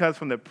wasn't because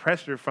from the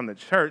pressure from the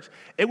church.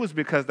 It was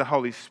because the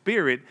Holy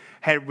Spirit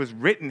was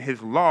written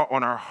his law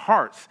on our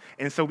hearts,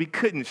 and so we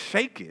couldn't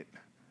shake it.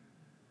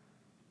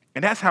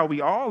 And that's how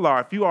we all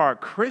are. If you are a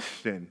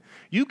Christian,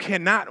 you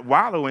cannot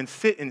wallow and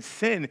sit in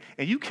sin,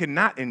 and you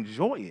cannot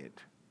enjoy it.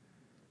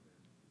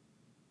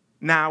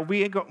 Now,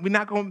 we're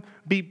not going to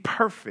be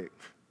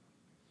perfect,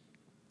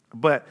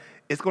 but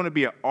it's going to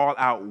be an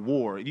all-out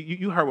war.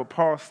 You heard what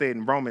Paul said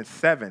in Romans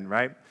 7,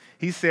 right?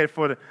 He said,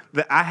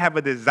 I have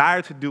a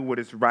desire to do what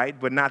is right,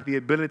 but not the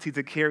ability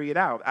to carry it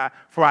out.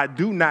 For I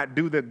do not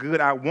do the good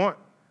I want,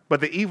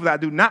 but the evil I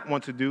do not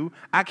want to do,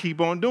 I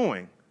keep on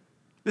doing.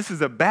 This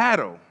is a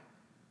battle.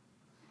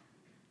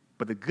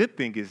 But the good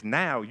thing is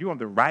now you're on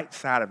the right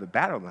side of the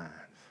battle lines.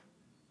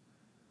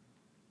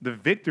 The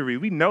victory,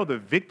 we know the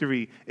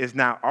victory is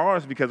now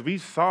ours because we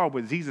saw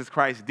what Jesus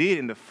Christ did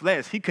in the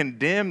flesh. He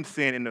condemned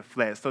sin in the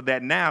flesh so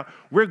that now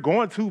we're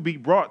going to be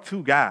brought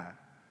to God.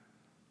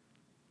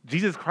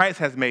 Jesus Christ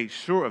has made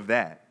sure of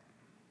that.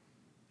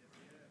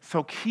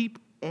 So keep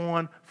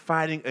on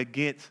fighting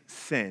against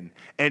sin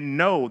and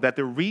know that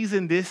the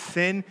reason this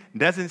sin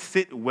doesn't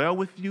sit well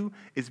with you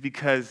is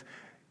because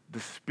the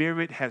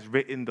Spirit has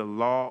written the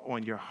law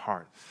on your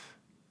hearts.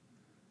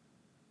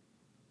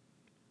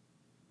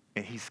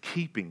 And he's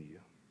keeping you.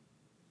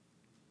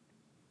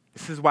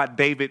 This is why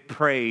David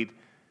prayed,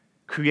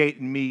 create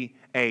in me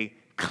a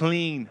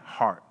clean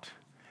heart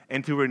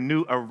and to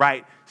renew a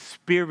right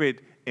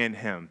spirit in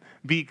him.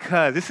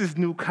 Because this is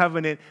new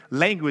covenant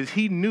language.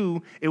 He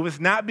knew it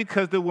was not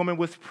because the woman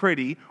was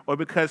pretty or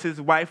because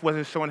his wife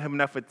wasn't showing him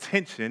enough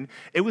attention.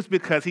 It was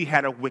because he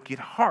had a wicked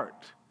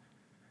heart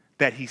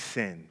that he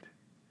sinned.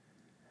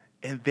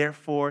 And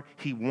therefore,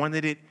 he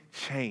wanted it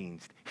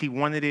changed. He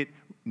wanted it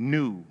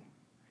new.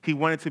 He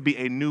wanted to be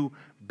a new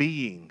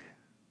being.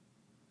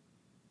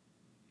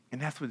 And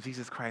that's what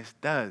Jesus Christ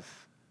does.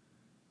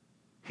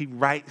 He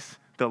writes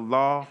the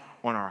law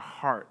on our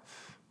hearts.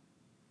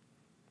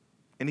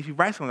 And if he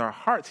writes on our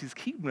hearts, he's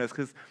keeping us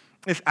because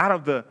it's out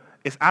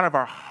of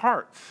our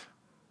hearts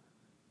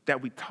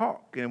that we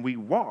talk and we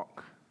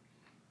walk.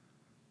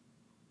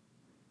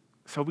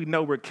 So we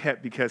know we're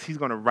kept because he's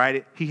going to write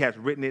it. He has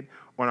written it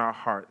on our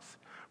hearts.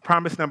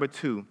 Promise number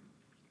 2,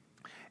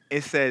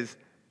 it says,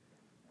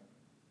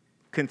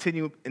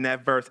 continue in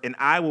that verse, and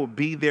I will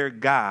be their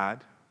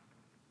God,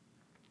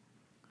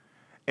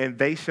 and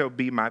they shall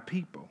be my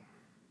people.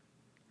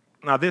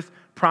 Now, this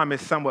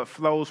promise somewhat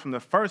flows from the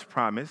first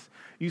promise.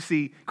 You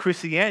see,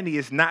 Christianity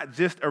is not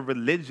just a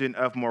religion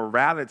of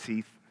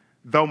morality,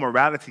 though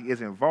morality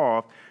is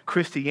involved.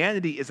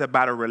 Christianity is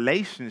about a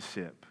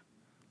relationship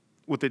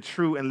with the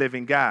true and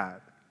living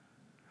God.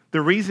 The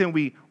reason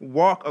we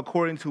walk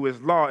according to his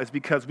law is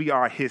because we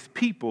are his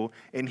people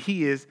and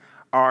he is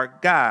our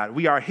God.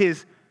 We are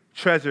his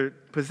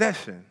treasured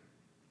possession.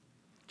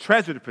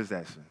 Treasured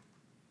possession.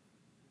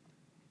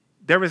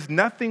 There is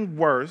nothing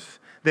worse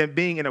than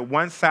being in a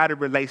one-sided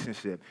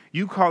relationship.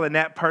 You calling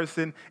that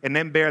person and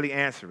them barely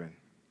answering.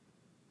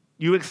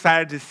 You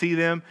excited to see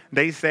them,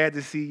 they sad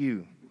to see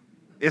you.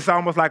 It's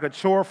almost like a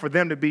chore for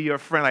them to be your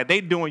friend, like they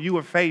doing you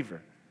a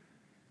favor.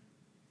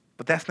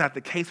 But that's not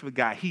the case with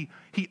God. He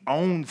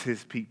owns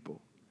his people.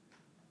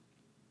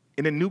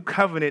 In the new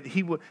covenant,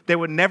 there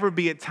will never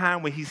be a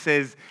time when he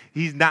says,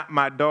 he's not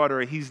my daughter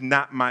or he's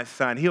not my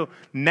son. He'll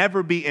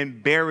never be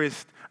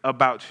embarrassed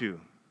about you.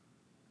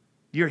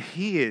 You're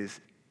his.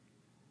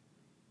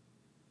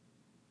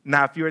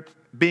 Now, if you're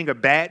being a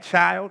bad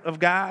child of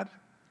God,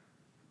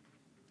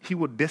 he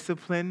will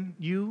discipline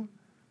you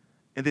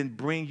and then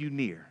bring you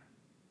near.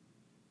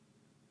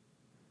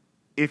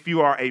 If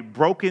you are a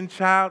broken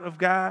child of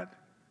God,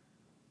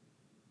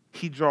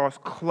 he draws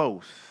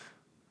close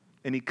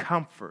and he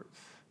comforts.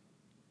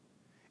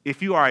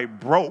 If you are a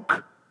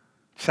broke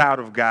child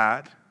of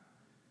God,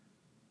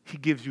 he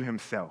gives you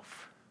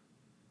himself.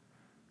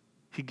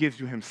 He gives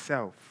you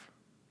himself.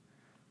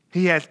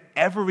 He has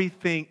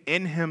everything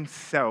in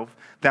himself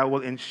that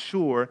will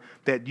ensure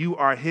that you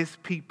are his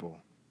people.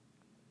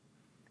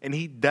 And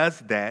he does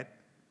that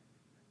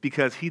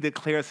because he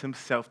declares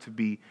himself to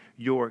be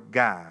your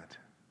God.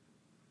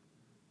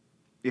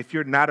 If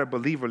you're not a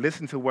believer,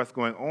 listen to what's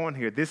going on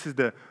here. This is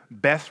the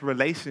best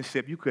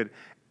relationship you could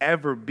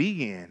ever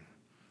be in.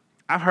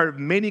 I've heard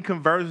many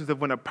conversions of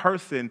when a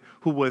person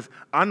who was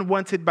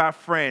unwanted by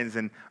friends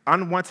and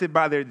unwanted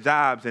by their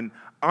jobs and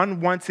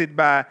unwanted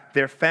by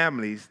their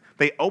families,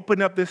 they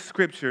opened up the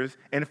scriptures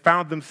and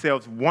found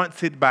themselves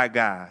wanted by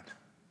God.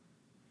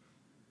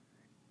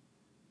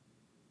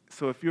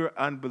 So if you're an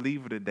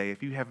unbeliever today,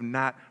 if you have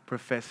not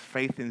professed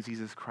faith in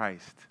Jesus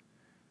Christ,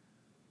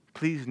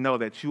 please know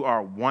that you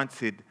are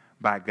wanted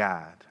by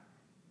God.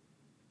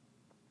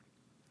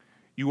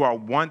 You are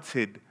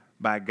wanted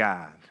by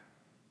God.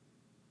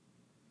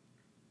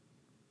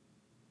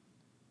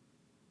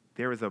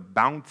 There is a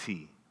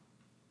bounty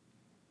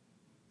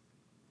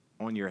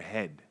on your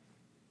head.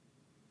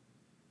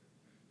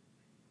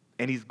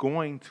 And he's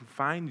going to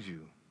find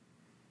you.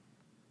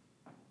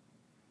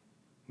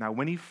 Now,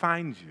 when he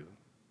finds you,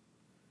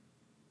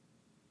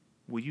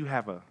 will you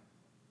have a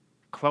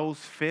closed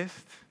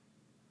fist,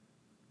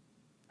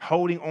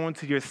 holding on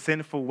to your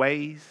sinful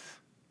ways,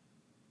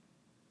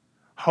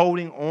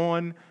 holding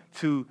on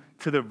to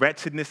the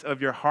wretchedness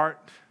of your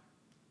heart?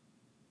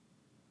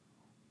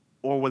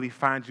 Or will he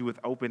find you with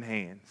open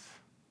hands,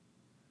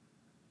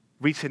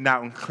 reaching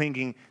out and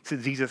clinging to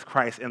Jesus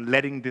Christ and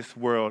letting this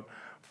world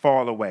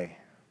fall away?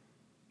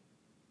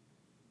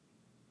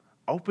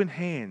 Open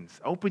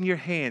hands, open your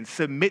hands,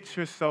 submit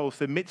your soul,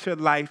 submit your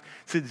life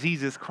to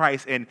Jesus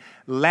Christ and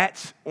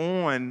latch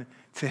on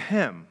to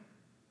him.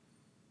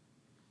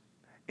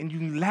 And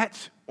you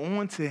latch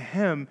on to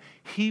him,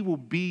 he will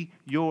be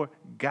your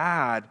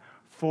God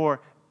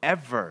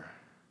forever.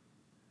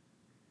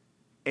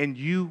 And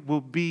you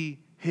will be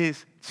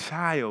his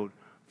child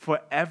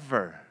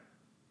forever.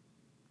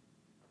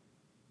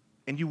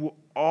 And you will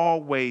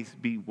always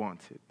be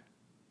wanted.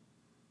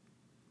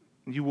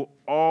 You will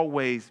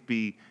always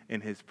be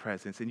in his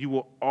presence. And you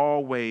will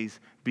always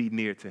be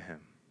near to him.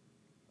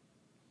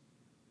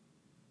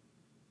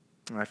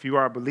 Now, if you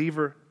are a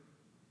believer,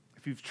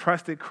 if you've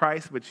trusted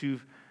Christ, but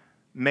you've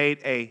made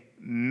a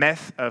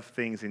mess of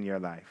things in your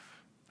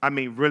life, I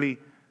mean, really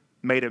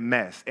made a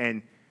mess,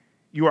 and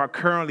you are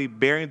currently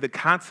bearing the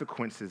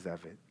consequences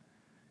of it,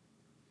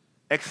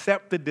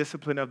 accept the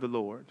discipline of the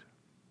Lord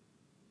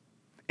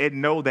and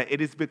know that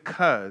it is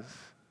because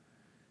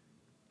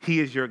he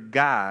is your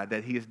God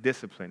that he is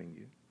disciplining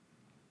you.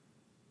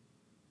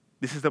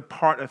 This is a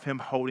part of him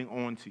holding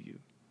on to you.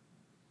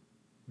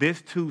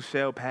 This too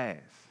shall pass.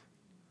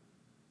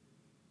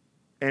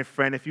 And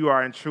friend, if you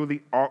are in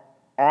truly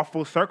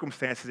awful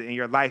circumstances in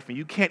your life and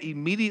you can't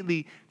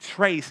immediately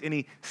trace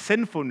any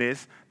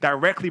sinfulness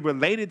directly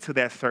related to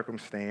that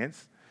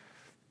circumstance,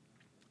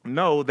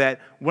 know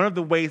that one of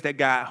the ways that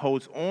God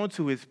holds on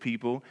to his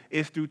people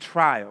is through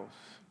trials.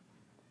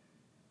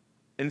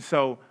 And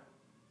so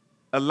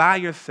allow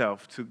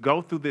yourself to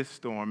go through this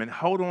storm and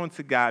hold on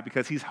to God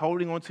because he's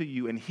holding on to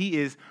you and he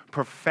is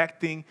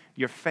perfecting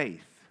your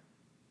faith.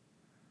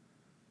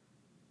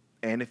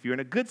 And if you're in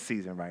a good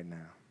season right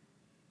now,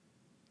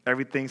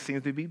 everything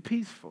seems to be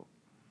peaceful.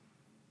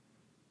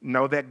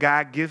 Know that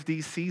God gives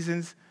these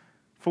seasons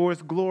for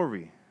his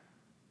glory.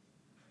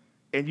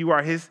 And you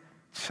are his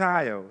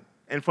child.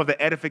 And for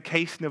the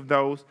edification of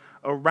those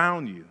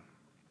around you.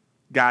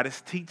 God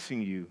is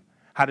teaching you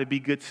how to be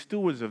good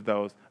stewards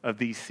of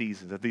these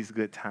seasons, of these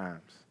good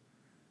times.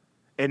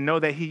 and know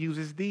that he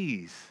uses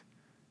these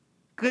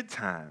good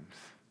times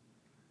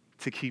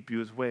to keep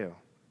you as well.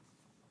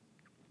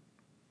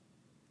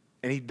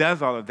 And he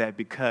does all of that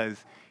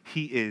because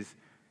he is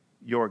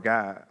your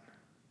God.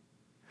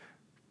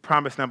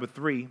 Promise number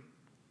 3,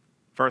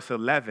 verse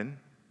 11,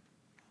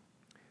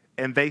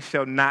 and they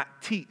shall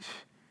not teach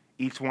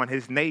each one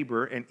his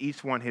neighbor and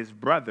each one his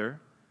brother,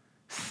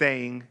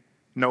 saying,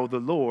 know the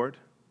Lord,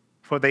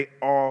 for they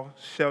all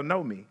shall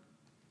know me,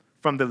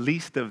 from the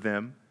least of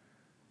them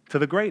to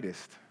the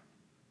greatest.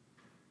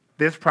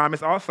 This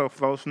promise also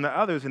flows from the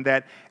others in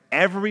that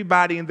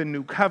everybody in the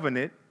new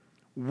covenant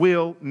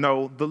will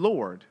know the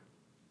Lord.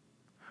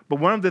 But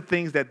one of the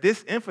things that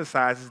this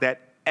emphasizes is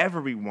that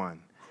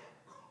everyone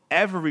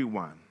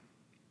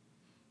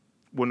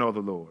will know the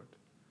Lord.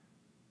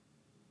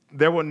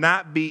 There will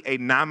not be a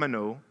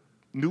nominal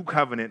new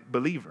covenant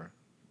believer.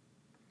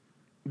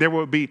 There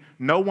will be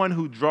no one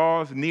who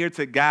draws near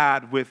to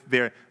God with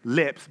their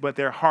lips, but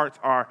their hearts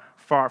are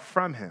far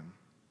from him.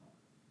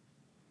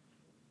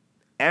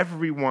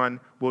 Everyone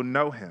will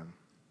know him.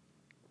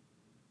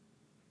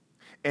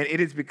 And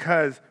it is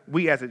because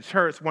we as a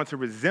church want to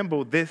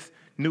resemble this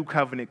new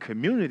covenant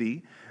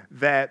community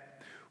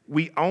that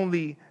we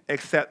only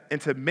accept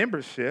into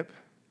membership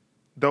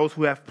those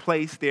who have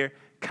placed their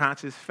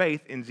conscious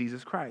faith in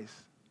Jesus Christ.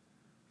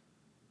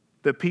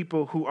 The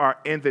people who are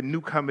in the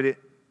new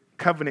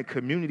covenant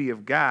community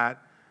of God,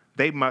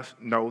 they must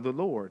know the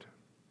Lord.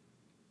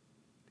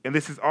 And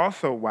this is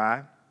also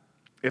why,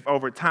 if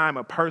over time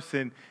a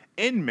person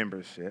in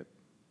membership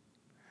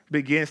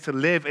begins to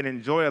live and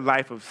enjoy a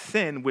life of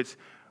sin, which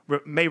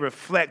may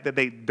reflect that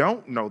they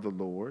don't know the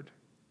Lord,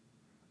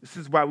 this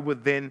is why we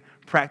would then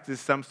practice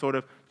some sort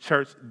of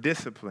church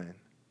discipline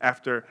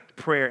after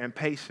prayer and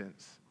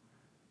patience.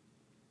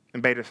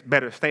 And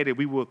better stated,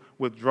 we will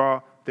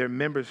withdraw their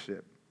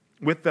membership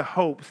with the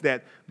hopes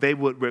that they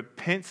would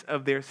repent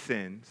of their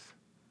sins,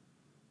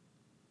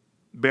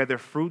 bear the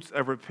fruits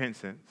of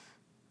repentance,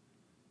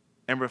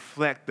 and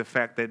reflect the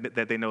fact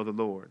that they know the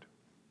Lord.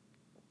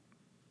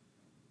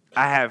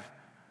 I have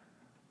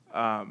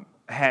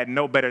had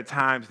no better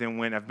times than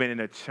when I've been in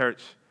a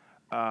church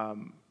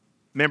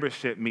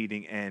membership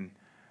meeting, and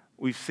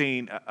we've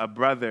seen a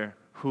brother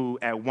who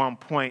at one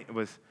point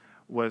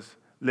was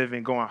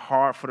living, going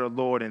hard for the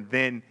Lord, and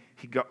then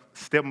he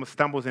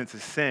stumbles into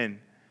sin,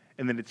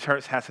 and then the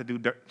church has to do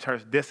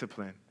church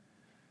discipline.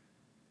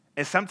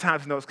 And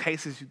sometimes in those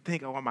cases you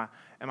think, oh, am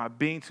I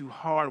being too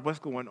hard? What's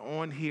going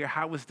on here?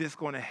 How is this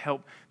going to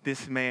help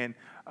this man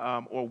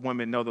or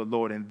woman know the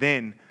Lord? And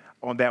then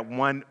on that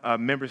one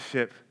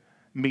membership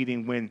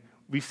meeting, when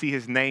we see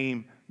his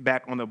name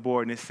back on the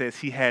board and it says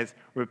he has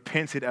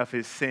repented of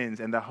his sins,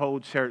 and the whole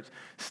church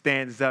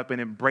stands up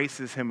and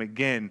embraces him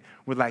again,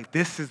 we're like,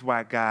 this is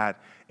why God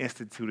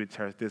instituted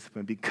church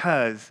discipline,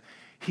 because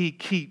he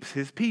keeps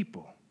his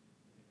people.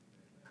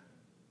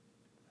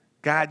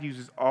 God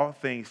uses all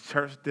things,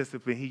 church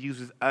discipline. He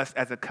uses us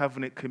as a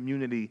covenant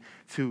community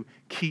to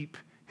keep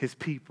his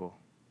people.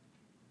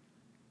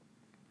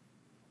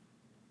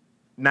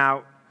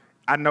 Now,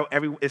 I know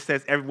it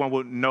says everyone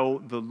will know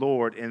the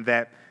Lord, and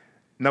that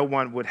no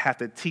one would have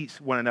to teach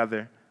one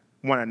another,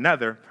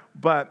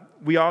 but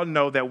we all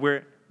know that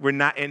we're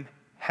not in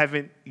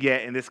heaven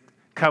yet, and this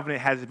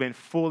covenant hasn't been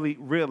fully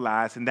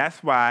realized, and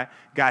that's why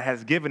God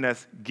has given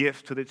us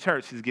gifts to the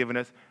church. He's given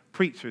us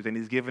preachers, and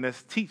he's given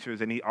us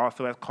teachers, and he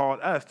also has called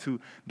us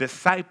to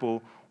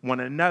disciple one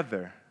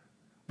another.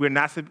 We're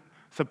not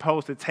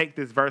supposed to take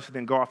this verse and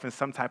then go off in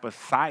some type of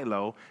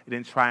silo and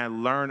then try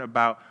and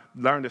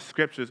learn the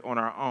scriptures on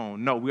our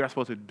own. No, we are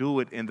supposed to do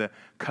it in the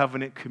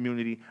covenant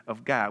community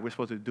of God. We're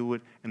supposed to do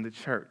it in the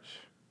church.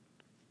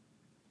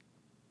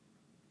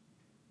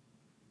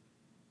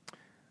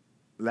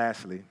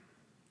 Lastly,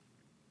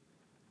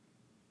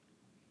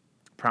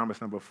 promise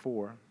number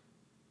 4.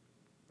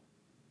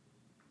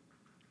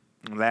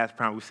 And last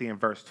promise we see in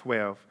verse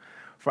 12.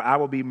 For I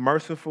will be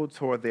merciful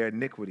toward their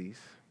iniquities,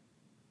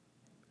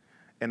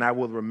 and I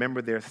will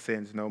remember their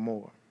sins no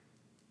more.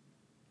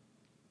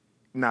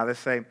 Now,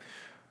 let's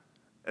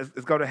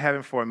go to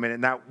heaven for a minute.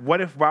 Now,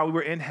 what if while we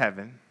were in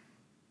heaven,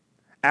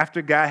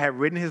 after God had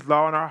written his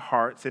law in our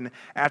hearts, and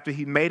after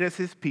he made us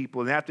his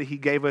people, and after he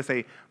gave us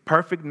a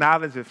perfect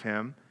knowledge of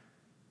him,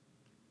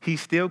 he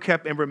still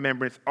kept in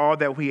remembrance all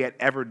that we had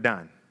ever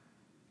done?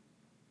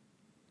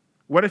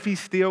 What if he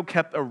still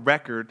kept a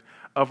record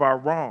of our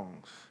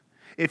wrongs?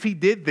 If he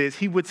did this,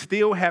 he would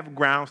still have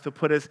grounds to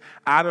put us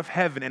out of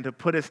heaven and to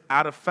put us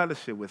out of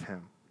fellowship with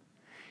him.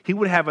 He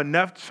would have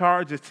enough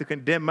charges to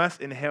condemn us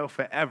in hell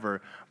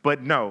forever.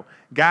 But no,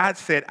 God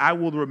said, I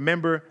will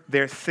remember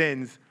their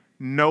sins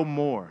no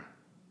more.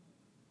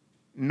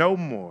 No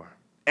more.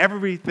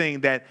 Everything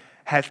that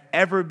has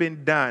ever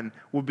been done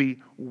will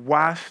be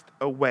washed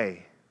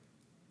away.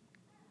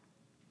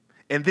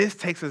 And this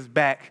takes us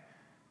back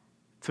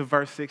to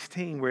verse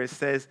 16, where it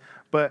says,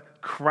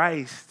 but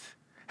Christ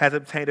has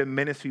obtained a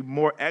ministry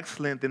more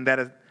excellent than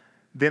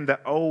the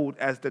old,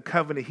 as the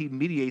covenant he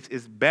mediates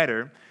is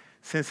better,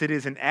 since it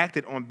is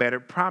enacted on better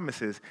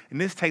promises. And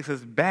this takes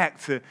us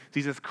back to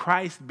Jesus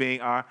Christ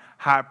being our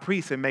high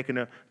priest and making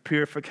a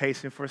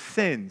purification for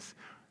sins.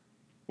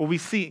 What we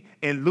see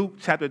in Luke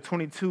chapter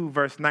 22,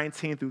 verse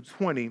 19 through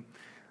 20,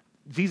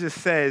 Jesus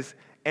says,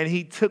 and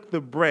he took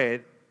the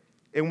bread,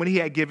 and when he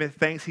had given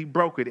thanks, he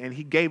broke it, and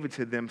he gave it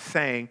to them,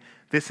 saying,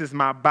 "This is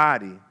my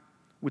body,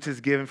 which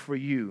is given for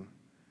you.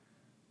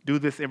 Do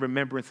this in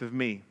remembrance of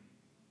me."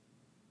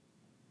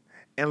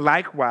 And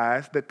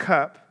likewise, the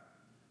cup,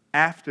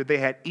 after they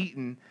had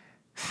eaten,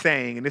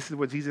 saying, and this is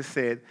what Jesus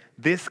said,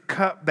 "This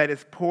cup that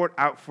is poured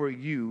out for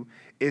you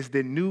is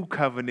the new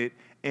covenant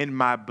in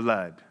my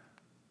blood."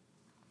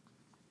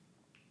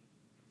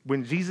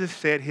 When Jesus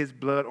shed his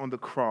blood on the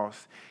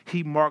cross,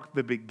 he marked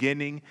the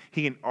beginning.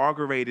 He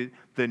inaugurated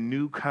the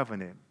new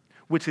covenant,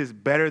 which is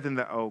better than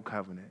the old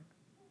covenant.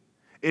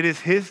 It is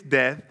his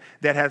death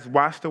that has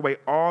washed away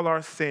all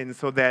our sins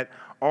so that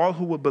all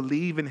who will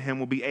believe in him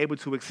will be able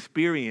to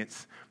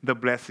experience the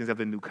blessings of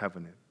the new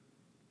covenant.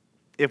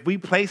 If we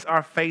place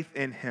our faith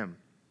in him,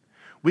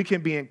 we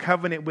can be in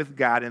covenant with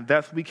God, and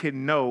thus we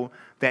can know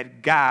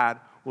that God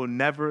will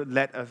never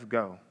let us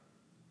go.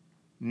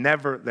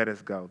 Never let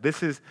us go.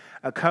 This is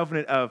a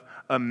covenant of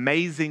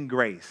amazing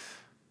grace,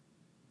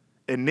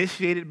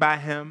 initiated by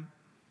him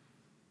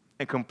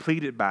and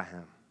completed by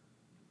him.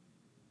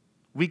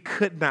 We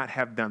could not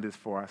have done this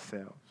for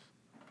ourselves,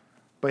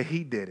 but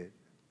he did it.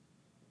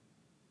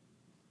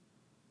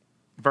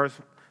 Verse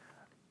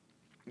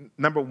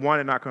number 1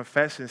 in our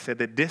confession said,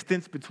 the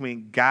distance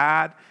between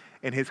God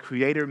and his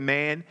creator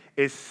man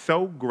is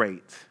so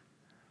great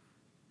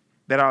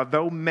that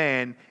although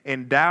men,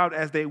 endowed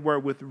as they were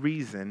with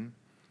reason,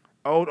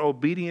 owed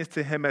obedience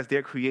to him as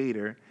their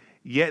creator,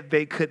 yet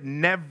they could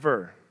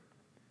never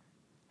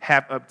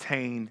have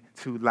obtained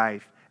to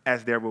life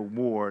as their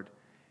reward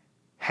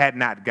had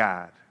not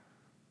God,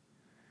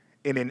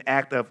 in an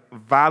act of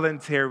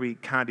voluntary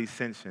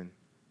condescension,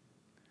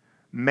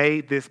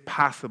 made this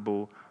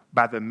possible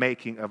by the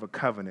making of a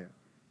covenant.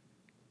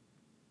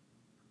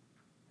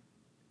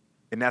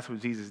 And that's what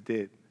Jesus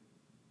did.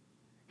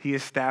 He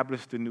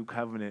established the new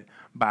covenant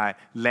by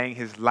laying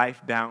his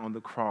life down on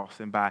the cross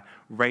and by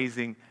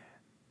raising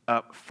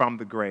up from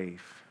the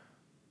grave.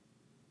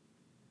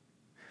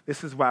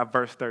 This is why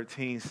verse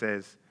 13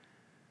 says,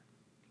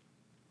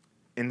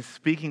 in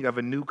speaking of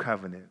a new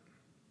covenant,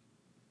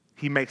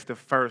 he makes the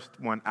first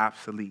one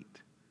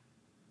obsolete.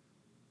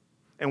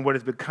 And what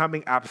is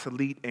becoming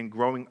obsolete and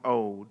growing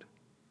old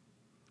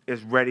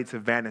is ready to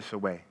vanish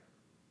away.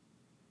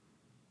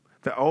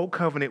 The old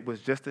covenant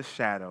was just a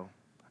shadow,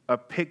 a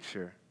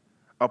picture,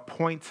 a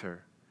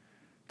pointer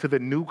to the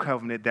new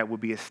covenant that will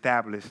be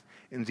established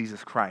in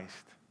Jesus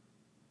Christ.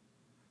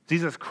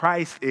 Jesus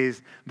Christ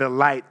is the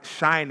light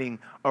shining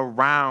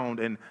around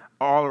and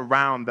all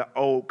around the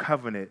old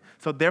covenant.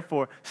 So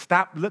therefore,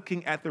 stop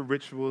looking at the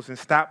rituals and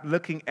stop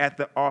looking at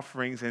the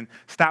offerings and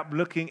stop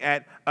looking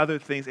at other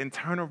things and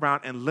turn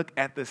around and look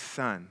at the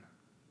Son.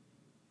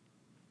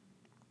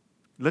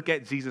 Look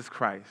at Jesus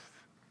Christ,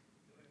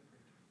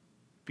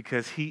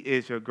 because he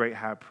is your great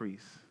high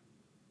priest.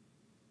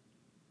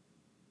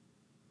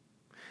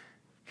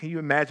 Can you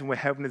imagine what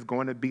heaven is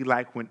going to be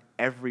like when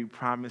every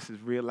promise is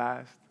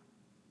realized?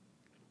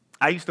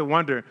 I used to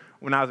wonder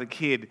when I was a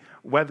kid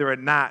whether or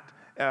not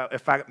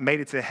if I made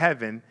it to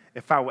heaven,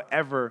 if I would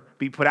ever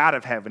be put out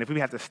of heaven, if we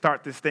have to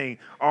start this thing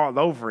all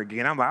over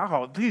again. I'm like,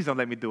 oh, please don't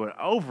let me do it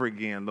over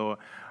again, Lord.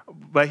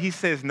 But he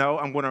says, no,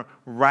 I'm going to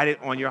write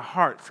it on your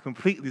hearts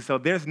completely. So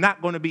there's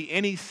not going to be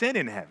any sin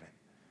in heaven.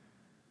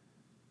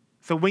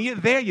 So when you're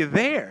there, you're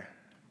there.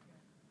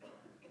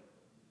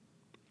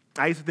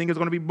 I used to think it was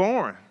going to be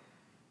boring.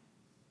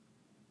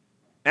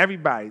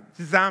 Everybody,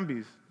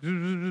 zombies.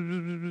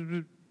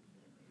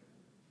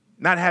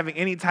 Not having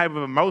any type of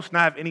emotion,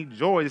 not having any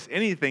joy, just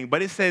anything.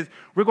 But it says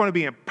we're going to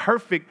be in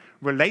perfect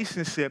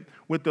relationship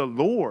with the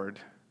Lord.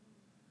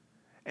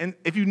 And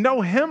if you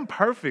know him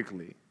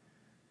perfectly,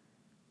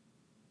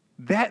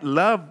 that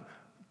love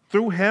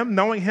through him,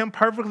 knowing him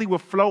perfectly, will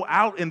flow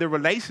out in the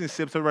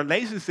relationships. So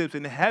relationships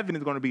in heaven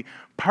is going to be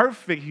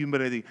perfect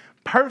humility,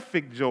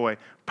 perfect joy,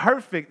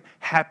 perfect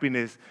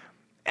happiness.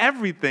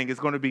 Everything is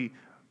going to be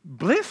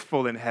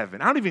blissful in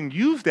heaven. I don't even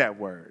use that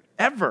word,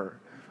 ever.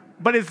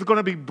 But it's going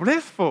to be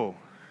blissful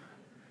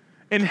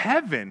in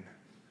heaven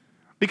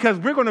because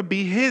we're going to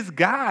be his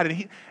God,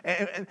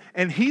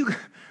 and he's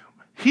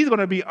going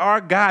to be our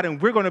God,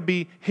 and we're going to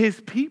be his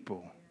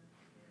people.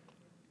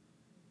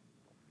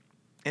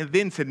 And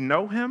then to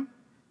know him,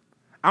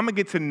 I'm going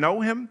to get to know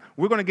him.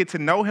 We're going to get to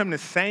know him the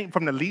same,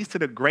 from the least to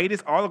the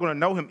greatest. All are going to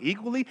know him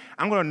equally.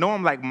 I'm going to know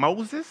him like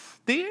Moses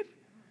did,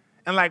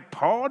 and like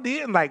Paul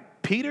did, and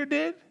like Peter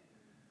did.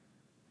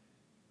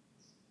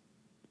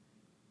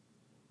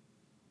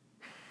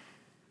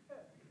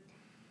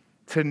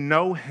 To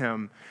know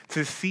him,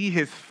 to see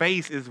his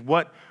face is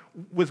what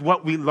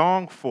we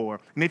long for.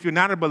 And if you're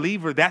not a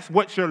believer, that's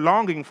what you're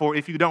longing for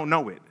if you don't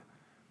know it.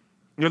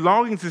 You're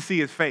longing to see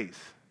his face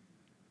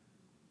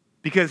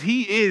because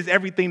he is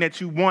everything that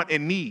you want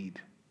and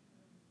need.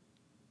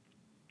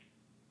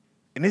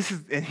 And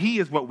he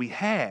is what we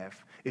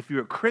have if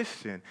you're a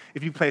Christian,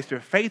 if you place your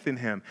faith in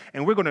him.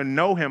 And we're going to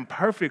know him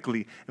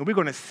perfectly, and we're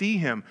going to see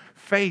him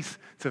face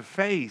to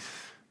face.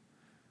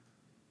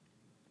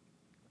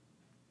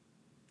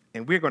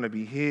 And we're going to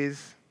be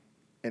his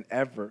in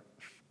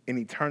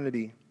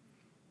eternity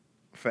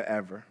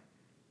forever.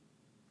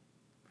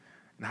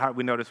 And how do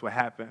we know this will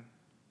happen?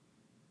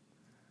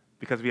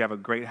 Because we have a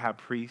great high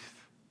priest,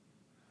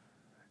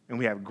 and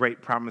we have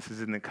great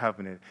promises in the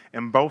covenant.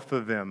 And both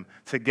of them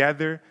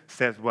together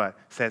says what?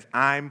 Says,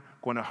 I'm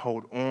going to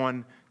hold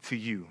on to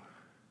you.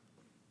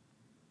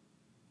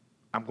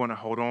 I'm going to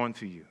hold on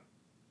to you.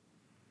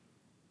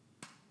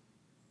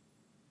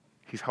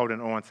 He's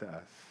holding on to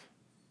us.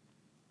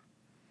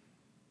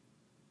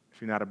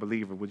 If you're not a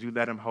believer, would you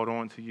let him hold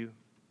on to you?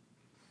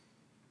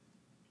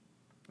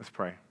 Let's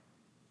pray.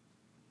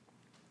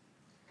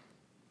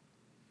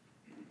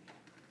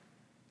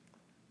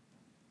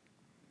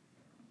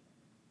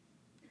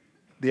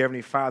 Dear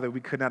Heavenly Father,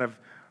 we could not have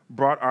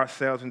brought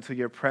ourselves into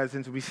your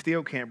presence. We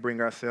still can't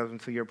bring ourselves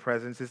into your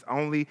presence. It's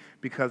only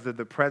because of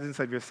the presence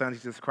of your Son,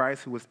 Jesus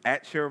Christ, who was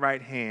at your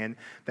right hand,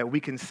 that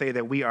we can say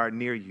that we are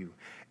near you.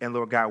 And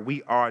Lord God,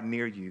 we are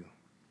near you.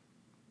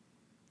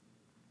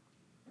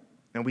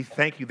 And we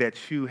thank you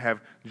that you have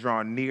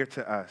drawn near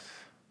to us.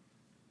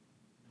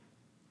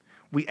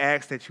 We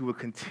ask that you would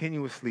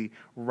continuously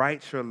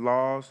write your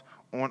laws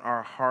on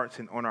our hearts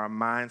and on our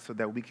minds so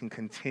that we can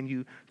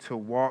continue to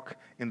walk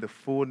in the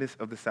fullness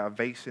of the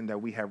salvation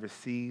that we have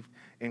received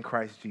in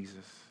Christ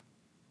Jesus.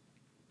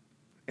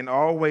 And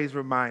always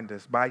remind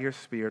us, by your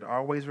Spirit,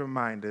 always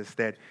remind us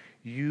that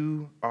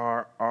you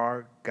are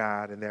our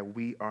God and that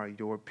we are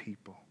your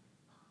people.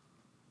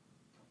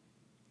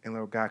 And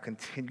Lord God,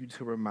 continue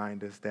to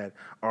remind us that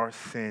our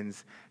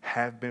sins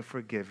have been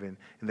forgiven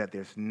and that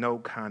there's no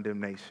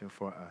condemnation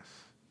for us.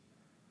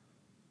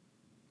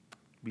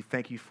 We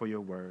thank you for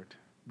your word.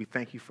 We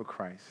thank you for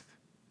Christ.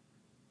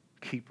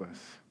 Keep us.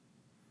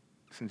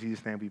 It's in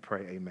Jesus' name we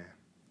pray, amen.